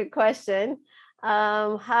very good question.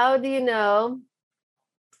 How do you know?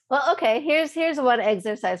 Well, okay, here's one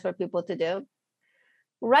exercise for people to do.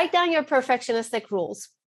 Write down your perfectionistic rules.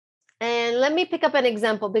 And let me pick up an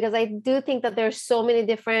example, because I do think that there's so many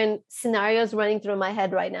different scenarios running through my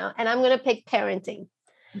head right now. And I'm going to pick parenting.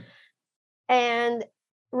 And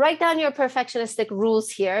write down your perfectionistic rules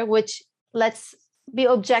here, which, let's be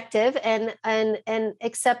objective and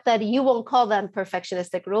accept that you won't call them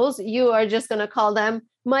perfectionistic rules. You are just going to call them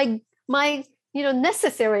my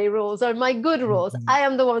necessary rules or my good rules. I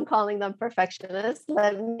am the one calling them perfectionist.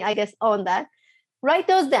 Let me, I guess, own that. Write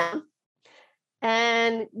those down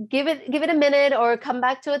and give it a minute, or come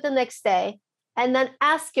back to it the next day, and then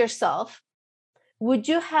ask yourself, would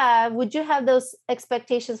you have those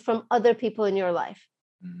expectations from other people in your life?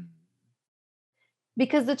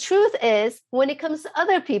 Because the truth is, when it comes to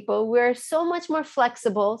other people, we're so much more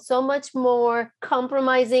flexible, so much more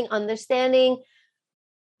compromising, understanding,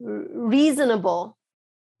 reasonable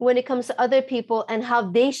when it comes to other people and how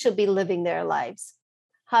they should be living their lives,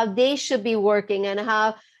 how they should be working, and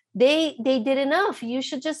how they did enough. You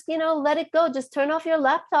should just, let it go. Just turn off your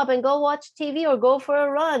laptop and go watch TV or go for a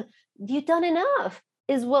run. You've done enough,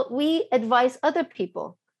 is what we advise other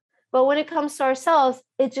people. But when it comes to ourselves,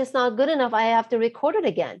 it's just not good enough. I have to record it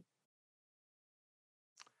again.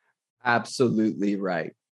 Absolutely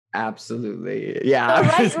right. Absolutely.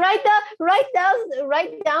 Yeah. So write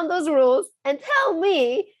down those rules and tell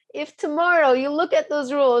me if tomorrow you look at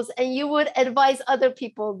those rules and you would advise other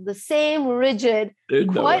people the same rigid,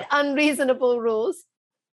 quite unreasonable rules.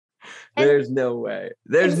 There's no way.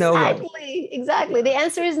 There's no way. Exactly. The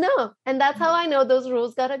answer is no. And that's how I know those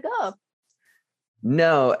rules got to go.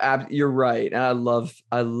 No, you're right. And I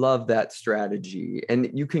love that strategy.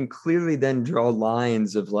 And you can clearly then draw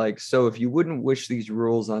lines of like, so if you wouldn't wish these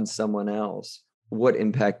rules on someone else, what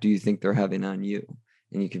impact do you think they're having on you?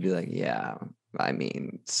 And you could be like, yeah, I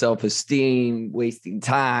mean, self-esteem, wasting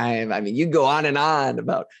time. I mean, you go on and on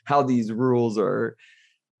about how these rules are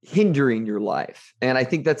hindering your life. And I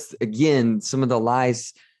think that's, again, some of the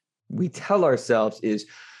lies we tell ourselves is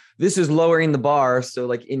this is lowering the bar. So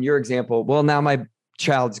like in your example, well, now my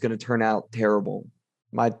child's going to turn out terrible.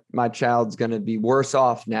 My child's going to be worse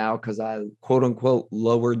off now because I quote unquote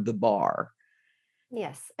lowered the bar.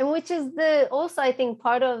 Yes. And which is also, I think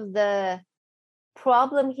part of the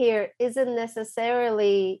problem here isn't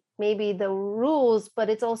necessarily maybe the rules, but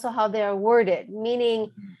it's also how they are worded,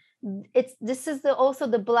 meaning this is also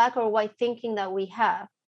the black or white thinking that we have,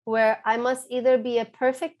 where I must either be a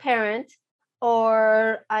perfect parent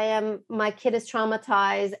or my kid is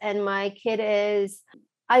traumatized and my kid is,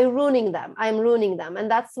 I'm ruining them. And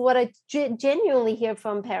that's what I genuinely hear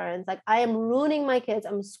from parents. Like, I am ruining my kids.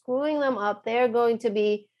 I'm screwing them up. They're going to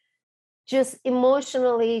be just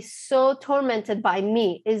emotionally so tormented by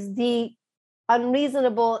me, is the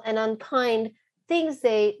unreasonable and unkind things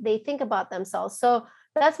they think about themselves. So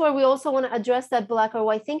that's where we also want to address that black or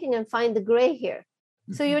white thinking and find the gray here.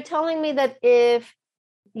 Mm-hmm. So you're telling me that if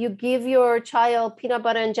you give your child peanut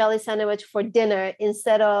butter and jelly sandwich for dinner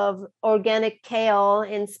instead of organic kale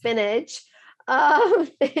and spinach, they're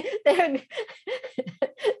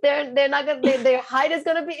not gonna, their height is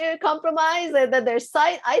gonna be compromised, and that their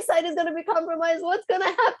eyesight is gonna be compromised. What's gonna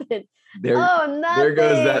happen? Nothing. There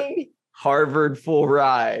goes that Harvard full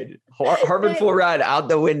ride. Harvard full ride out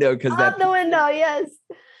the window yes,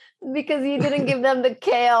 because you didn't give them the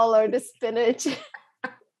kale or the spinach.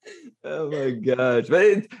 Oh my gosh.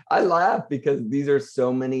 But I laugh because these are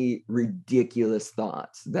so many ridiculous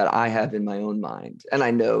thoughts that I have in my own mind. And I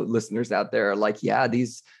know listeners out there are like, yeah,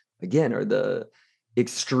 these again are the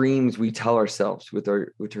extremes we tell ourselves which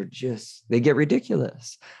are just, they get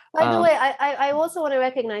ridiculous. By the way, I also want to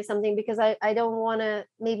recognize something, because I don't want to,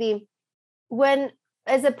 maybe when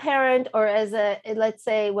as a parent or as a, let's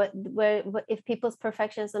say if people's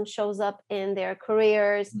perfectionism shows up in their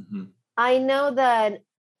careers, mm-hmm. I know that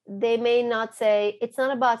they may not say, it's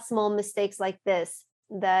not about small mistakes like this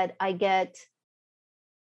that I get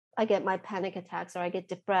my panic attacks, or I get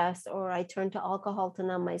depressed, or I turn to alcohol to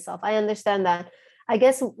numb myself. I understand that. I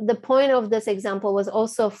guess the point of this example was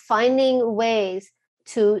also finding ways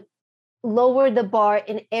to lower the bar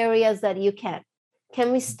in areas that you can.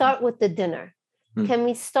 Can we start with the dinner? Mm-hmm. Can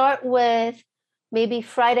we start with maybe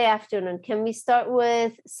Friday afternoon? Can we start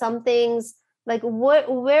with some things like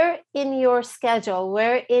where in your schedule,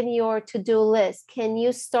 where in your to-do list can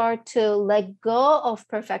you start to let go of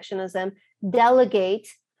perfectionism, delegate?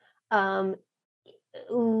 Again,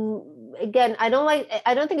 I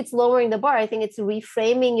don't think it's lowering the bar. I think it's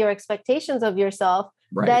reframing your expectations of yourself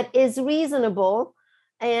that is reasonable,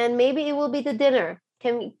 and maybe it will be the dinner.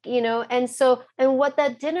 And what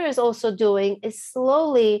that dinner is also doing is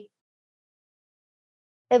slowly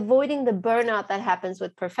avoiding the burnout that happens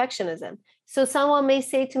with perfectionism. So someone may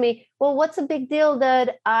say to me, well, what's a big deal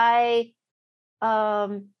that I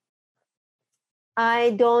don't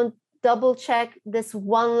double check this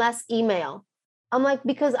one last email? I'm like,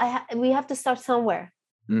 because we have to start somewhere.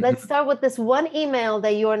 Mm-hmm. Let's start with this one email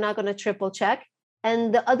that you are not going to triple check.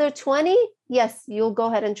 And the other 20, yes, you'll go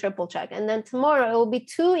ahead and triple check. And then tomorrow it will be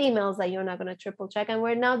 2 emails that you're not going to triple check. And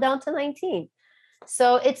we're now down to 19.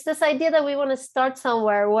 So it's this idea that we want to start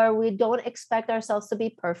somewhere where we don't expect ourselves to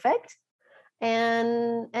be perfect,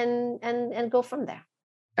 and go from there.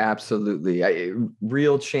 Absolutely.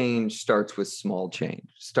 Real change starts with small change,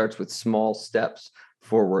 starts with small steps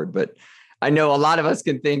forward. But I know a lot of us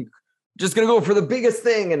can think, just going to go for the biggest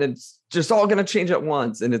thing and it's just all going to change at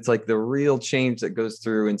once. And it's like the real change that goes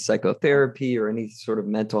through in psychotherapy or any sort of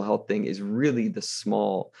mental health thing is really the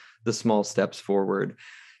small steps forward.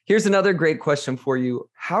 Here's another great question for you.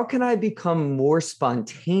 How can I become more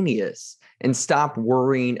spontaneous and stop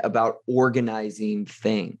worrying about organizing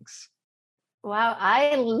things? Wow,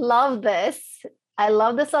 I love this. I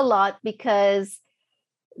love this a lot, because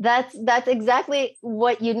that's exactly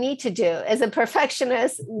what you need to do. As a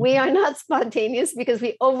perfectionist, we are not spontaneous because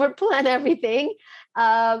we overplan everything,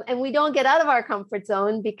 and we don't get out of our comfort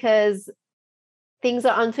zone because things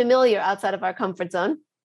are unfamiliar outside of our comfort zone.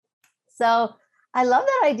 So I love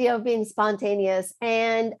that idea of being spontaneous.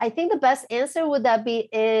 And I think the best answer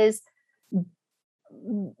is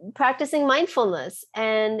practicing mindfulness,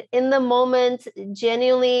 and in the moment,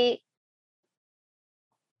 genuinely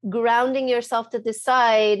grounding yourself to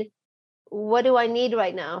decide, what do I need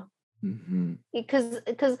right now? Mm-hmm.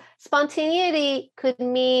 Because spontaneity could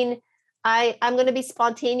mean I'm going to be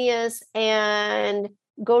spontaneous and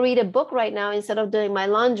go read a book right now instead of doing my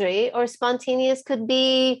laundry, or spontaneous could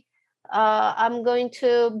be I'm going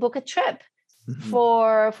to book a trip.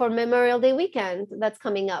 for Memorial Day weekend that's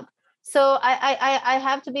coming up. So I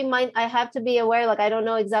have to be I have to be aware, like, I don't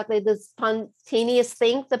know exactly the spontaneous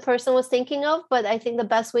thing the person was thinking of, but I think the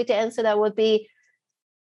best way to answer that would be,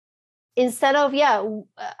 instead of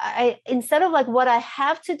like what I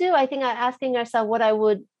have to do, I think I'm asking ourselves what I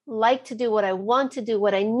would like to do, what I want to do,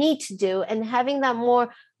 what I need to do, and having that more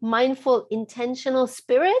mindful, intentional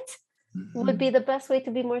spirit would be the best way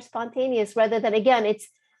to be more spontaneous, rather than, again, it's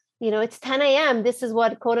 10 a.m. This is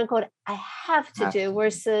what, quote unquote, I have to do,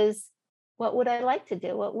 versus what would I like to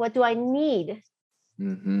do? What do I need?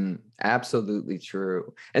 Absolutely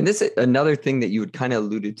true. And this is another thing that you had kind of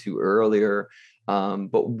alluded to earlier.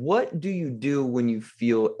 But what do you do when you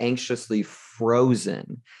feel anxiously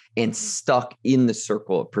frozen and stuck in the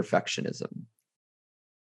circle of perfectionism?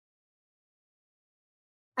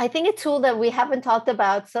 I think a tool that we haven't talked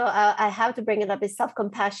about, so I have to bring it up, is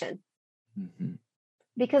self-compassion.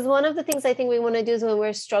 Because one of the things I think we want to do is, when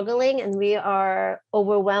we're struggling and we are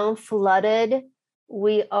overwhelmed, flooded,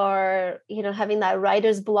 we are, having that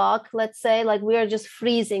writer's block, let's say, like we are just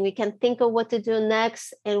freezing. We can't think of what to do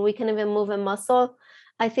next, and we can't even move a muscle.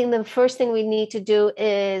 I think the first thing we need to do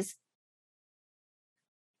is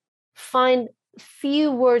find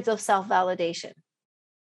few words of self-validation.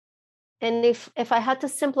 And if I had to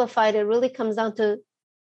simplify it, it really comes down to,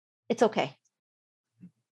 it's okay.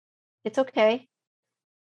 It's okay.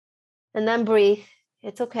 And then breathe.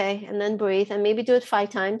 It's okay. And then breathe. And maybe do it 5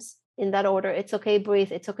 times in that order. It's okay,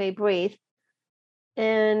 breathe. It's okay, breathe.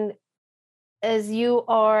 And as you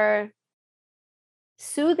are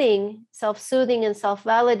self-soothing and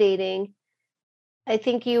self-validating, I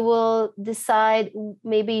think you will decide,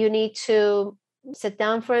 maybe you need to sit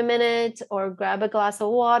down for a minute or grab a glass of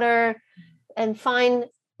water and find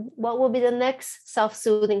what will be the next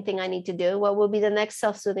self-soothing thing I need to do. What will be the next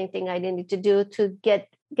self-soothing thing I need to do to get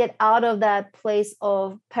out of that place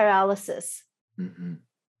of paralysis.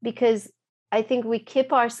 Because I think we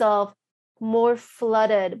keep ourselves more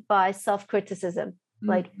flooded by self-criticism.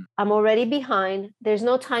 Like, I'm already behind. There's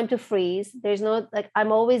no time to freeze. There's no, like,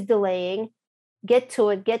 I'm always delaying. Get to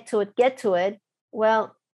it.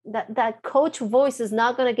 Well, that coach voice is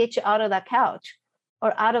not going to get you out of that couch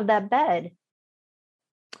or out of that bed.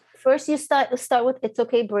 First, you start with, it's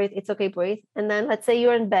okay, breathe. It's okay, breathe. And then let's say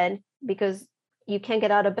you're in bed because you can't get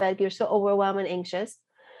out of bed. You're so overwhelmed and anxious.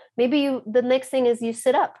 Maybe the next thing is you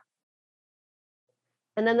sit up.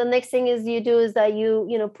 And then the next thing you do is that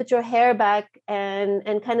you put your hair back and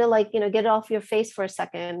kind of like, get it off your face for a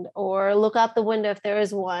second, or look out the window if there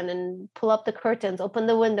is one, and pull up the curtains, open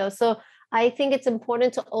the window. So I think it's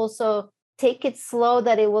important to also take it slow,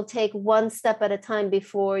 that it will take one step at a time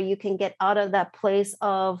before you can get out of that place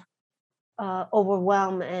of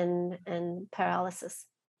overwhelm and paralysis.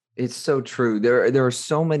 It's so true. There are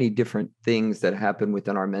so many different things that happen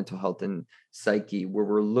within our mental health and psyche where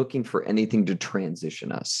we're looking for anything to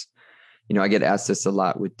transition us. I get asked this a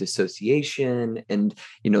lot with dissociation and,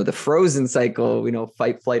 the frozen cycle,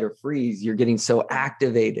 fight, flight, or freeze. You're getting so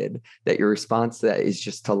activated that your response to that is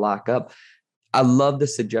just to lock up. I love the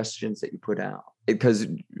suggestions that you put out, because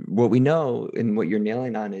what we know and what you're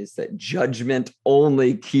nailing on is that judgment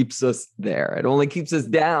only keeps us there. It only keeps us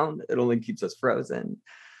down. It only keeps us frozen.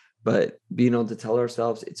 But being able to tell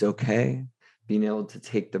ourselves it's okay, being able to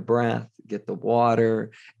take the breath, get the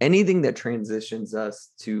water, anything that transitions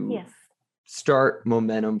us to start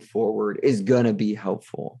momentum forward is going to be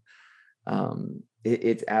helpful.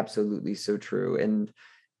 It's absolutely so true. And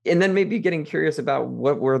then maybe getting curious about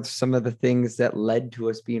what were some of the things that led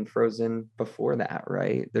to us being frozen before that,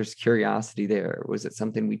 right? There's curiosity there. Was it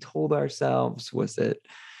something we told ourselves? Was it,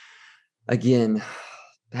 again,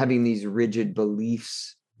 having these rigid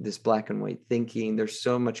beliefs, this black and white thinking? There's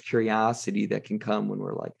so much curiosity that can come when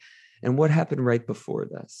we're like, and what happened right before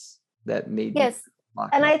this that made me and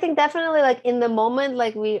up? I think definitely, like, in the moment,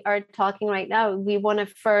 like we are talking right now, we want to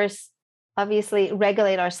first obviously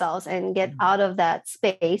regulate ourselves and get out of that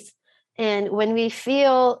space. And when we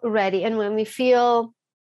feel ready and when we feel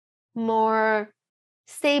more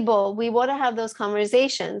stable, we want to have those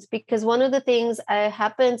conversations, because one of the things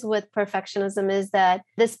happens with perfectionism is that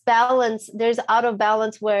this balance, there's out of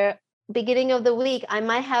balance, where beginning of the week, I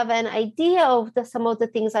might have an idea of some of the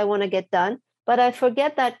things I want to get done, but I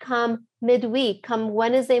forget that come midweek, come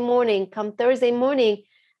Wednesday morning, come Thursday morning,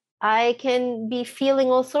 I can be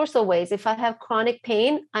feeling all sorts of ways. If I have chronic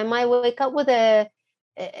pain, I might wake up with an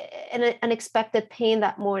unexpected pain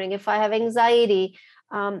that morning. If I have anxiety,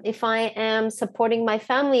 if I am supporting my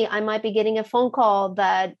family, I might be getting a phone call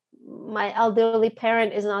that my elderly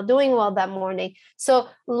parent is not doing well that morning. So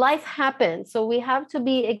life happens. So we have to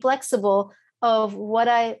be flexible of what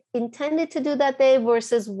I intended to do that day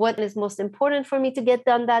versus what is most important for me to get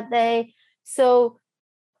done that day. So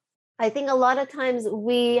I think a lot of times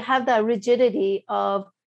we have that rigidity of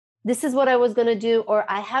this is what I was going to do, or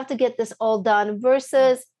I have to get this all done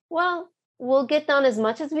versus, well, we'll get done as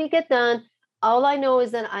much as we get done. All I know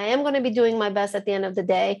is that I am going to be doing my best at the end of the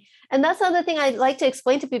day. And that's another thing I like to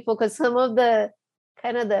explain to people, because some of the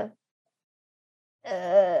kind of the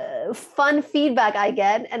fun feedback I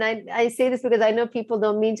get, and I say this because I know people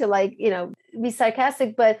don't mean to be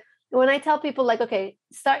sarcastic, but when I tell people okay,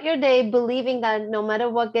 start your day believing that no matter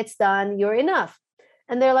what gets done, you're enough.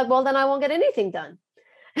 And they're like, well, then I won't get anything done.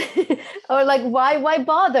 Or why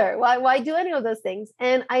bother? Why do any of those things?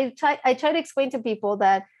 And I try to explain to people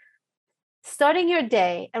that starting your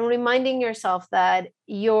day and reminding yourself that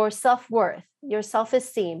your self-worth, your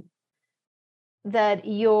self-esteem, that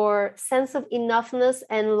your sense of enoughness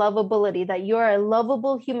and lovability, that you're a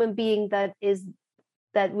lovable human being, that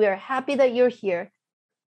we are happy that you're here.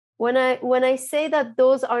 When I say that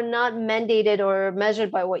those are not mandated or measured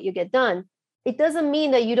by what you get done, it doesn't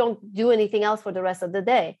mean that you don't do anything else for the rest of the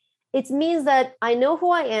day. It means that I know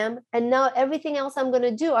who I am, and now everything else I'm going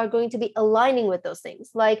to do are going to be aligning with those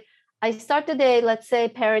things. Like I start the day, let's say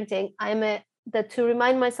parenting, to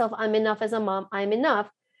remind myself I'm enough as a mom, I'm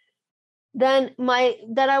enough. Then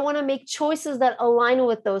I want to make choices that align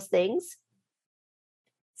with those things.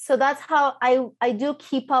 So that's how I do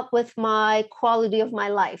keep up with my quality of my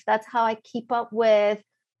life. That's how I keep up with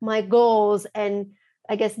my goals and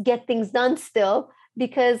I guess get things done still,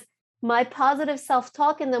 because my positive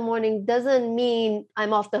self-talk in the morning doesn't mean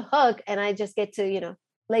I'm off the hook and I just get to,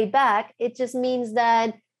 lay back. It just means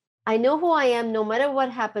that I know who I am no matter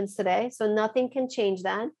what happens today. So nothing can change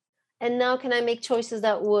that. And now can I make choices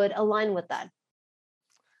that would align with that?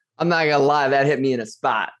 I'm not going to lie, that hit me in a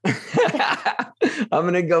spot. I'm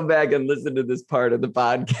going to go back and listen to this part of the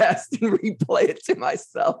podcast and replay it to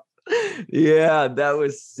myself. Yeah, that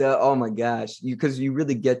was so, oh my gosh, because you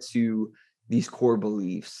really get to these core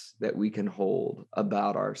beliefs that we can hold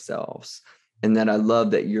about ourselves. And then I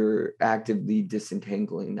love that you're actively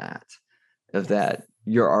disentangling that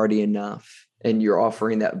you're already enough, and you're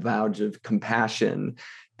offering that vouch of compassion.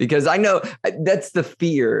 Because I know that's the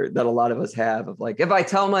fear that a lot of us have of if I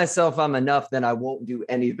tell myself I'm enough, then I won't do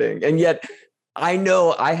anything. And yet I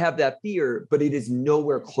know I have that fear, but it is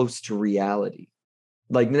nowhere close to reality.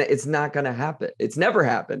 It's not going to happen. It's never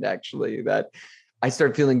happened, actually, that I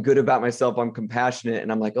start feeling good about myself. I'm compassionate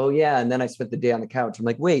and I'm like, oh yeah. And then I spent the day on the couch. I'm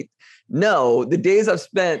like, wait, no, the days I've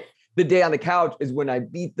spent the day on the couch is when I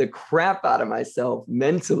beat the crap out of myself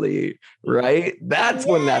mentally, right? That's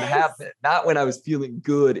when that happened, not when I was feeling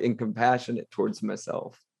good and compassionate towards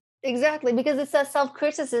myself. Exactly, because it's that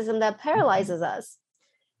self-criticism that paralyzes us.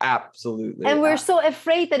 Absolutely. And we're so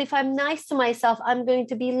afraid that if I'm nice to myself, I'm going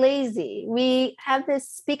to be lazy. We have this,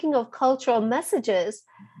 speaking of cultural messages,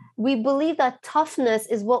 we believe that toughness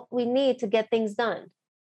is what we need to get things done,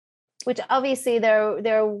 which obviously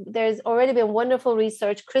there's already been wonderful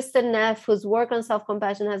research. Kristen Neff, whose work on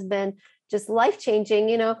self-compassion has been just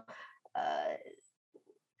life-changing,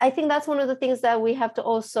 I think that's one of the things that we have to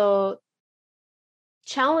also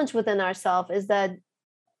challenge within ourselves, is that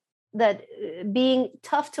being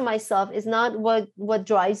tough to myself is not what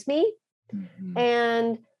drives me. Mm-hmm.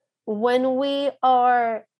 And when we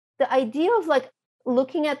are, the idea of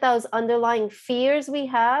looking at those underlying fears we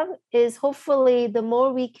have is hopefully the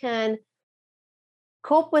more we can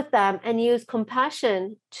cope with them and use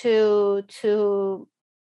compassion to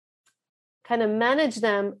kind of manage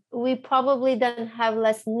them, we probably then have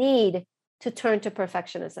less need to turn to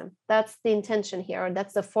perfectionism. That's the intention here, or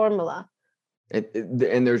that's the formula. And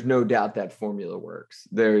there's no doubt that formula works.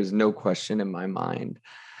 There is no question in my mind.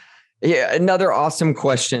 Yeah, another awesome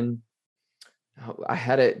question. I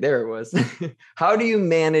had it. There it was. How do you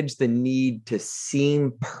manage the need to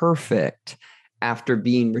seem perfect after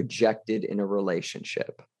being rejected in a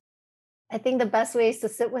relationship? I think the best way is to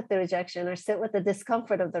sit with the rejection, or sit with the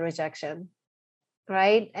discomfort of the rejection,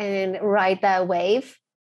 right? And ride that wave.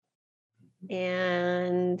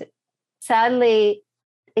 And sadly,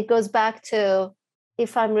 it goes back to,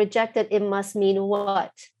 if I'm rejected, it must mean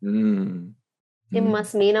what? It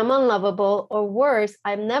must mean I'm unlovable, or worse,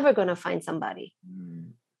 I'm never going to find somebody.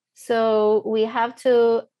 So we have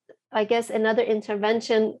to, I guess, another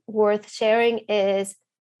intervention worth sharing is,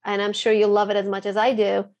 and I'm sure you'll love it as much as I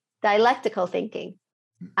do, dialectical thinking.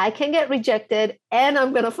 I can get rejected and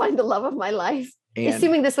I'm going to find the love of my life.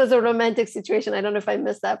 Assuming this was a romantic situation. I don't know if I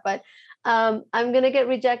missed that, but I'm going to get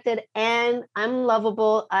rejected and I'm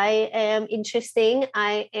lovable. I am interesting.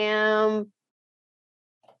 I am,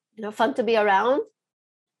 fun to be around.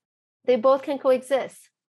 They both can coexist.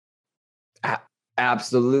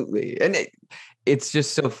 Absolutely. And it's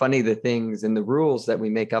just so funny, the things and the rules that we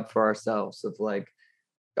make up for ourselves of like,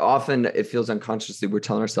 often it feels unconsciously we're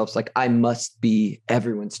telling ourselves like, I must be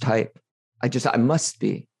everyone's type. I must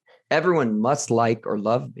be. Everyone must like or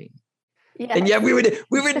love me. Yes. And yet we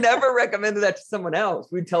would never recommend that to someone else.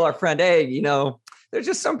 We'd tell our friend, hey, there's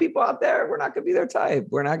just some people out there, we're not going to be their type.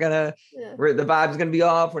 We're not going to, the vibe's going to be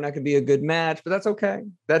off. We're not going to be a good match, but that's okay.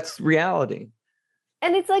 That's reality.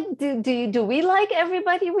 And it's like, do we like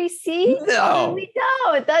everybody we see? No, we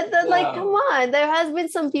don't. No. Like, come on. There has been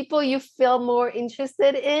some people you feel more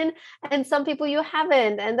interested in, and some people you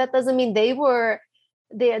haven't. And that doesn't mean they're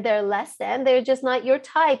less than. They're just not your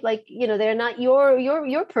type. Like, they're not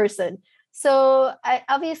your person. So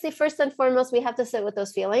obviously, first and foremost, we have to sit with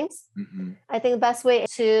those feelings. Mm-hmm. I think the best way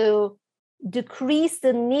to decrease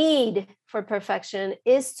the need for perfection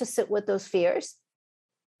is to sit with those fears.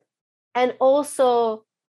 And also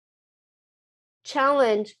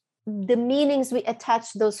challenge the meanings we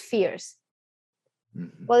attach to those fears.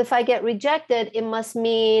 Mm-hmm. Well, if I get rejected, it must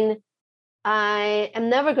mean I am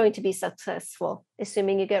never going to be successful,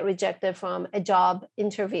 assuming you get rejected from a job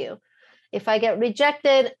interview. If I get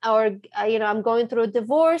rejected or, I'm going through a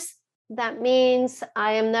divorce, that means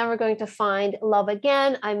I am never going to find love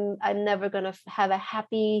again. I'm never going to have a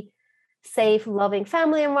happy, safe, loving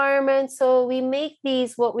family environment. So we make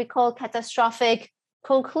these what we call catastrophic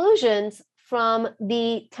conclusions from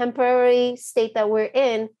the temporary state that we're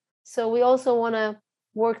in. So we also want to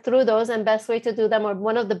work through those, and best way to do them, or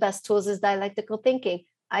one of the best tools, is dialectical thinking.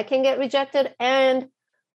 I can get rejected and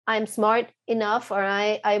I'm smart enough, or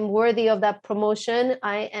I'm worthy of that promotion.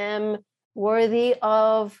 I am worthy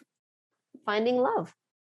of finding love.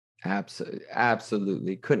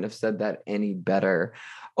 Absolutely. Couldn't have said that any better.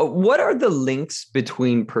 What are the links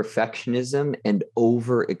between perfectionism and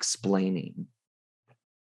over-explaining?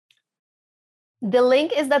 The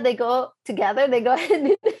link is that they go together. They go hand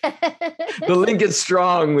in hand. The link is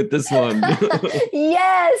strong with this one.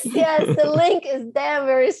 Yes. The link is damn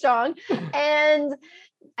very strong. And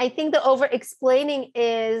I think the over-explaining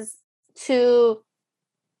is to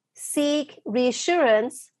seek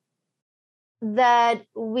reassurance that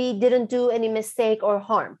we didn't do any mistake or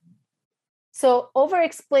harm. So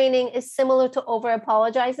over-explaining is similar to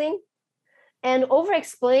over-apologizing. And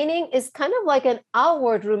over-explaining is kind of like an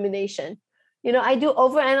outward rumination. I do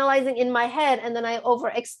over-analyzing in my head, and then I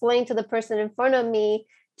over-explain to the person in front of me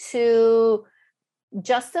to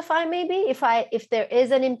justify maybe if there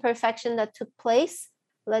is an imperfection that took place.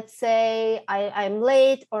 Let's say I'm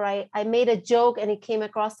late, or I made a joke and it came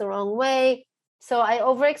across the wrong way. So I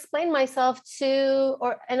over-explain myself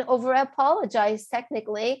and over-apologize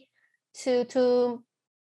technically to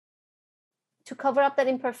cover up that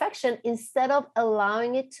imperfection instead of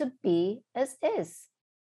allowing it to be as is,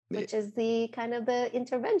 which is the kind of the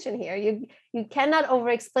intervention here. You cannot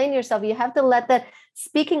over-explain yourself. You have to let that,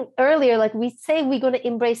 speaking earlier, like we say, we're going to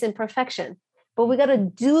embrace imperfection, but we got to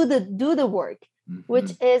do the work, mm-hmm.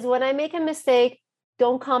 which is when I make a mistake,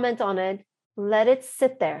 don't comment on it. Let it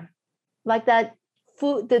sit there. Like that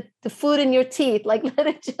food, the food in your teeth, like let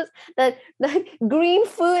it just, that green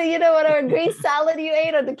food, whatever green salad you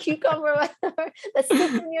ate, or the cucumber, whatever, that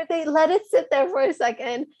sits in your teeth, let it sit there for a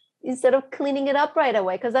second instead of cleaning it up right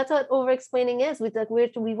away. Because that's what over-explaining is. We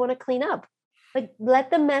want to clean up. Like,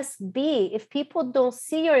 let the mess be. If people don't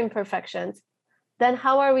see your imperfections, then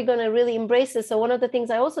how are we going to really embrace it? So one of the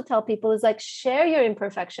things I also tell people is like, share your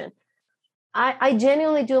imperfection. I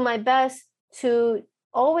genuinely do my best to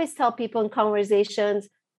always tell people in conversations,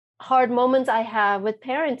 hard moments I have with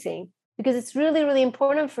parenting, because it's really, really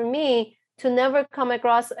important for me to never come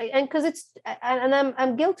across, and because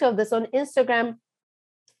I'm guilty of this on Instagram.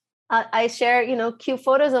 I share, cute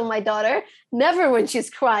photos of my daughter, never when she's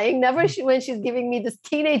crying, never when she's giving me this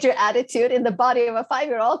teenager attitude in the body of a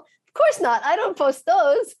 5-year-old. Of course not. I don't post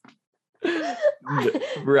those.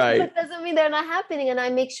 Right. But it doesn't mean they're not happening. And I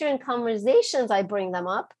make sure in conversations I bring them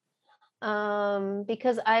up.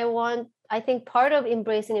 Because I think part of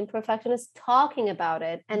embracing imperfection is talking about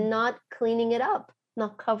it and not cleaning it up,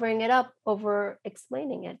 not covering it up, over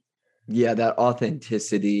explaining it. Yeah, that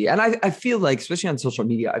authenticity. And I feel like, especially on social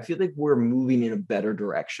media, I feel like we're moving in a better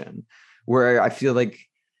direction, where I feel like,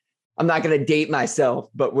 I'm not going to date myself,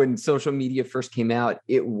 but when social media first came out,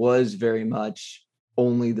 it was very much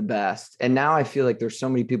only the best. And now I feel like there's so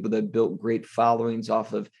many people that built great followings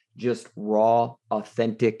off of just raw,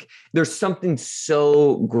 authentic. There's something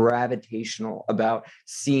so gravitational about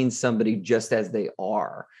seeing somebody just as they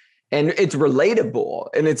are. And it's relatable.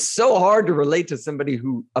 And it's so hard to relate to somebody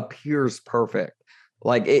who appears perfect.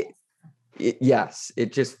 Like Yes,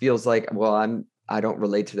 it just feels like, well, I don't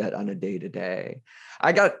relate to that on a day to day.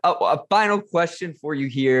 I got a final question for you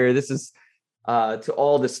here. This is to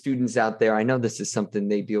all the students out there. I know this is something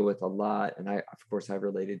they deal with a lot, and of course, I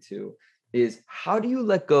related to, is how do you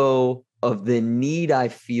let go of the need I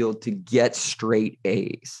feel to get straight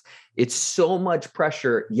A's? It's so much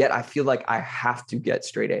pressure, yet I feel like I have to get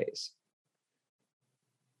straight A's.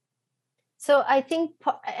 So I think,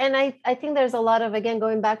 and I think there's a lot of, again,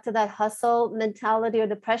 going back to that hustle mentality or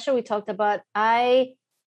the pressure we talked about.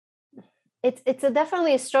 It's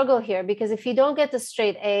definitely a struggle here, because if you don't get the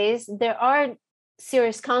straight A's, there are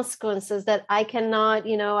serious consequences that I cannot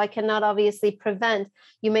obviously prevent.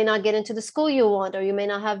 You may not get into the school you want, or you may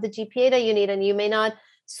not have the GPA that you need, and you may not,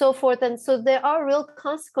 so forth. And so there are real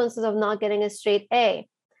consequences of not getting a straight A.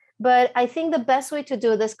 But I think the best way to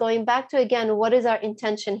do this, going back to, again, what is our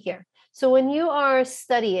intention here? So when you are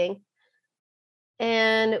studying,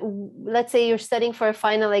 and let's say you're studying for a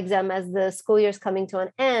final exam as the school year is coming to an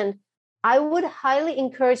end, I would highly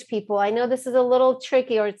encourage people. I know this is a little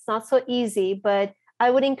tricky, or it's not so easy, but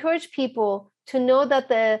I would encourage people to know that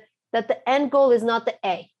the end goal is not the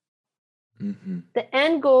A. Mm-hmm. The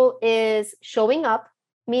end goal is showing up,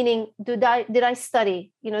 meaning did I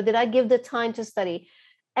study? Did I give the time to study?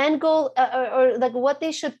 End goal, or like what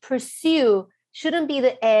they should pursue, shouldn't be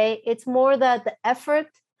the A. It's more that the effort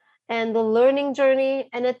and the learning journey.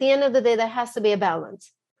 And at the end of the day, there has to be a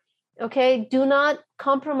balance. Okay. Do not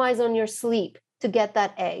compromise on your sleep to get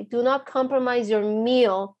that A. Do not compromise your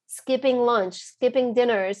meal, skipping lunch, skipping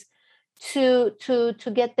dinners to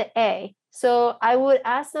get the A. So I would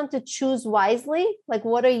ask them to choose wisely. Like,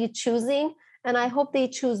 what are you choosing? And I hope they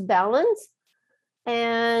choose balance,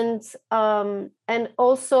 and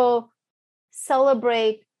also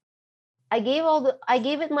celebrate. I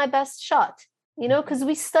gave it my best shot, because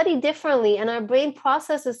we study differently and our brain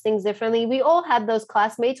processes things differently. We all had those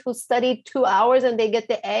classmates who studied 2 hours and they get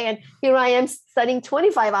the A, and here I am studying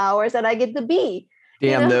 25 hours and I get the B.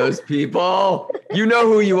 Damn those people. You know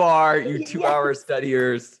who you are, you 2-hour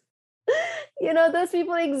studiers. Those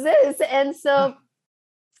people exist. And so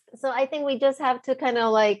I think we just have to kind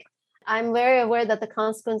of like, I'm very aware that the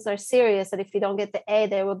consequences are serious, that if you don't get the A,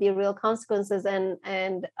 there will be real consequences.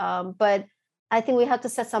 But I think we have to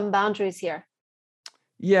set some boundaries here.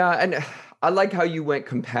 Yeah. And I like how you went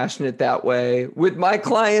compassionate that way. With my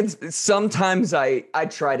clients, sometimes I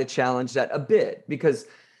try to challenge that a bit, because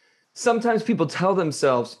sometimes people tell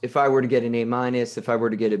themselves, if I were to get an A-, if I were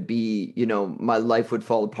to get a B, my life would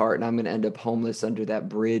fall apart and I'm going to end up homeless under that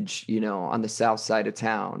bridge, on the south side of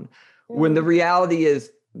town. When the reality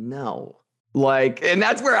is, no. And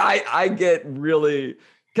that's where I get really,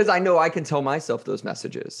 because I know I can tell myself those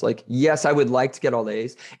messages. Like, yes, I would like to get all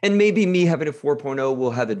A's, and maybe me having a 4.0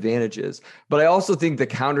 will have advantages. But I also think the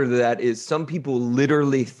counter to that is some people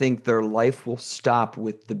literally think their life will stop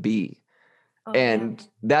with the B. Oh, and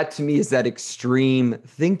that to me is that extreme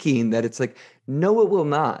thinking that it's like, no, it will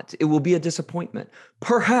not. It will be a disappointment.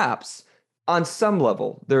 Perhaps on some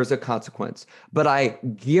level, there's a consequence, but I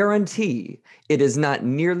guarantee it is not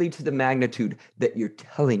nearly to the magnitude that you're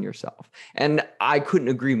telling yourself. And I couldn't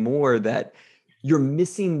agree more that you're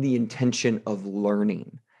missing the intention of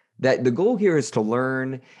learning. That the goal here is to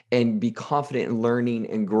learn and be confident in learning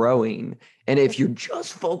and growing. And if you're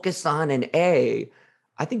just focused on an A,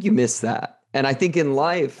 I think you miss that. And I think in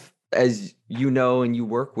life, as you know and you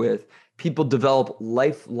work with, people develop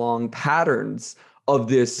lifelong patterns of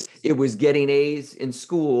this. It was getting A's in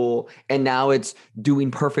school, and now it's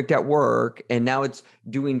doing perfect at work, and now it's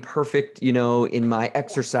doing perfect, in my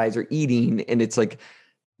exercise or eating. And it's like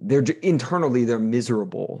they're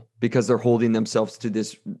miserable because they're holding themselves to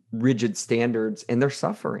this rigid standards, and they're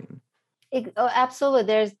suffering.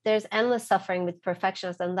 Absolutely. There's endless suffering with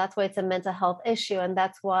perfectionism, and that's why it's a mental health issue. And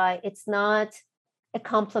that's why it's not a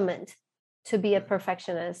compliment to be a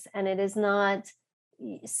perfectionist. And it is not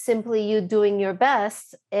simply you doing your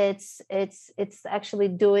best. It's actually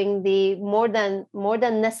doing the more than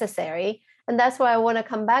necessary. And that's why I want to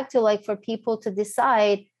come back to, like, for people to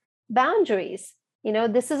decide boundaries.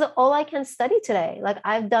 This is all I can study today. Like,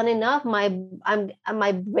 I've done enough. My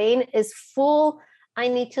brain is full. I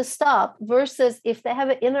need to stop. Versus if they have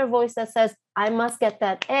an inner voice that says, I must get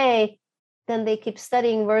that A, then they keep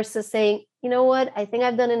studying, versus saying, you know what, I think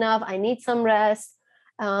I've done enough. I need some rest.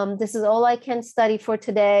 This is all I can study for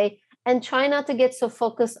today. And try not to get so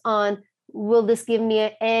focused on, will this give me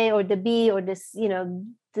an A or the B or this,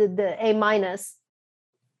 the A-.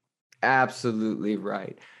 Absolutely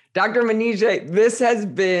right. Dr. Menije, this has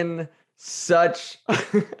been such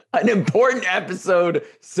an important episode,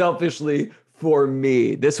 selfishly, for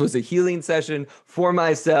me. This was a healing session for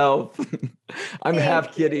myself. I'm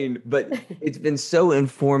half kidding, but it's been so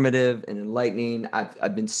informative and enlightening.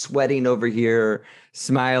 I've been sweating over here,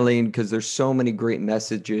 smiling, because there's so many great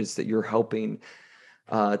messages that you're helping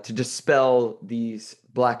to dispel these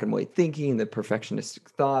black and white thinking, the perfectionistic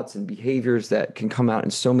thoughts and behaviors that can come out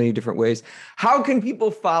in so many different ways. How can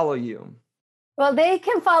people follow you? Well, they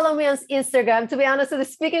can follow me on Instagram. To be honest with you,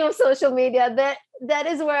 speaking of social media, that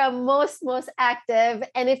is where I'm most active.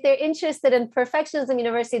 And if they're interested in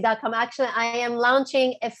perfectionismuniversity.com, actually, I am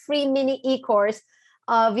launching a free mini e-course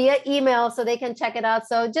via email, so they can check it out.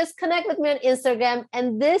 So just connect with me on Instagram.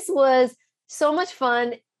 And this was so much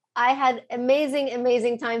fun. I had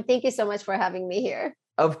amazing time. Thank you so much for having me here.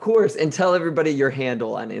 Of course. And tell everybody your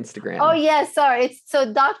handle on Instagram. Oh, yes. Sorry. It's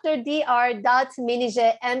so dr.menije,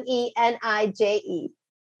 Menije.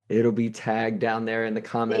 It'll be tagged down there in the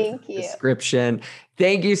comments description.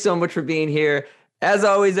 Thank you so much for being here. As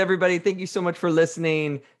always, everybody, thank you so much for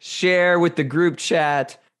listening. Share with the group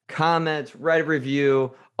chat, comment, write a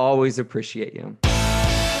review. Always appreciate you.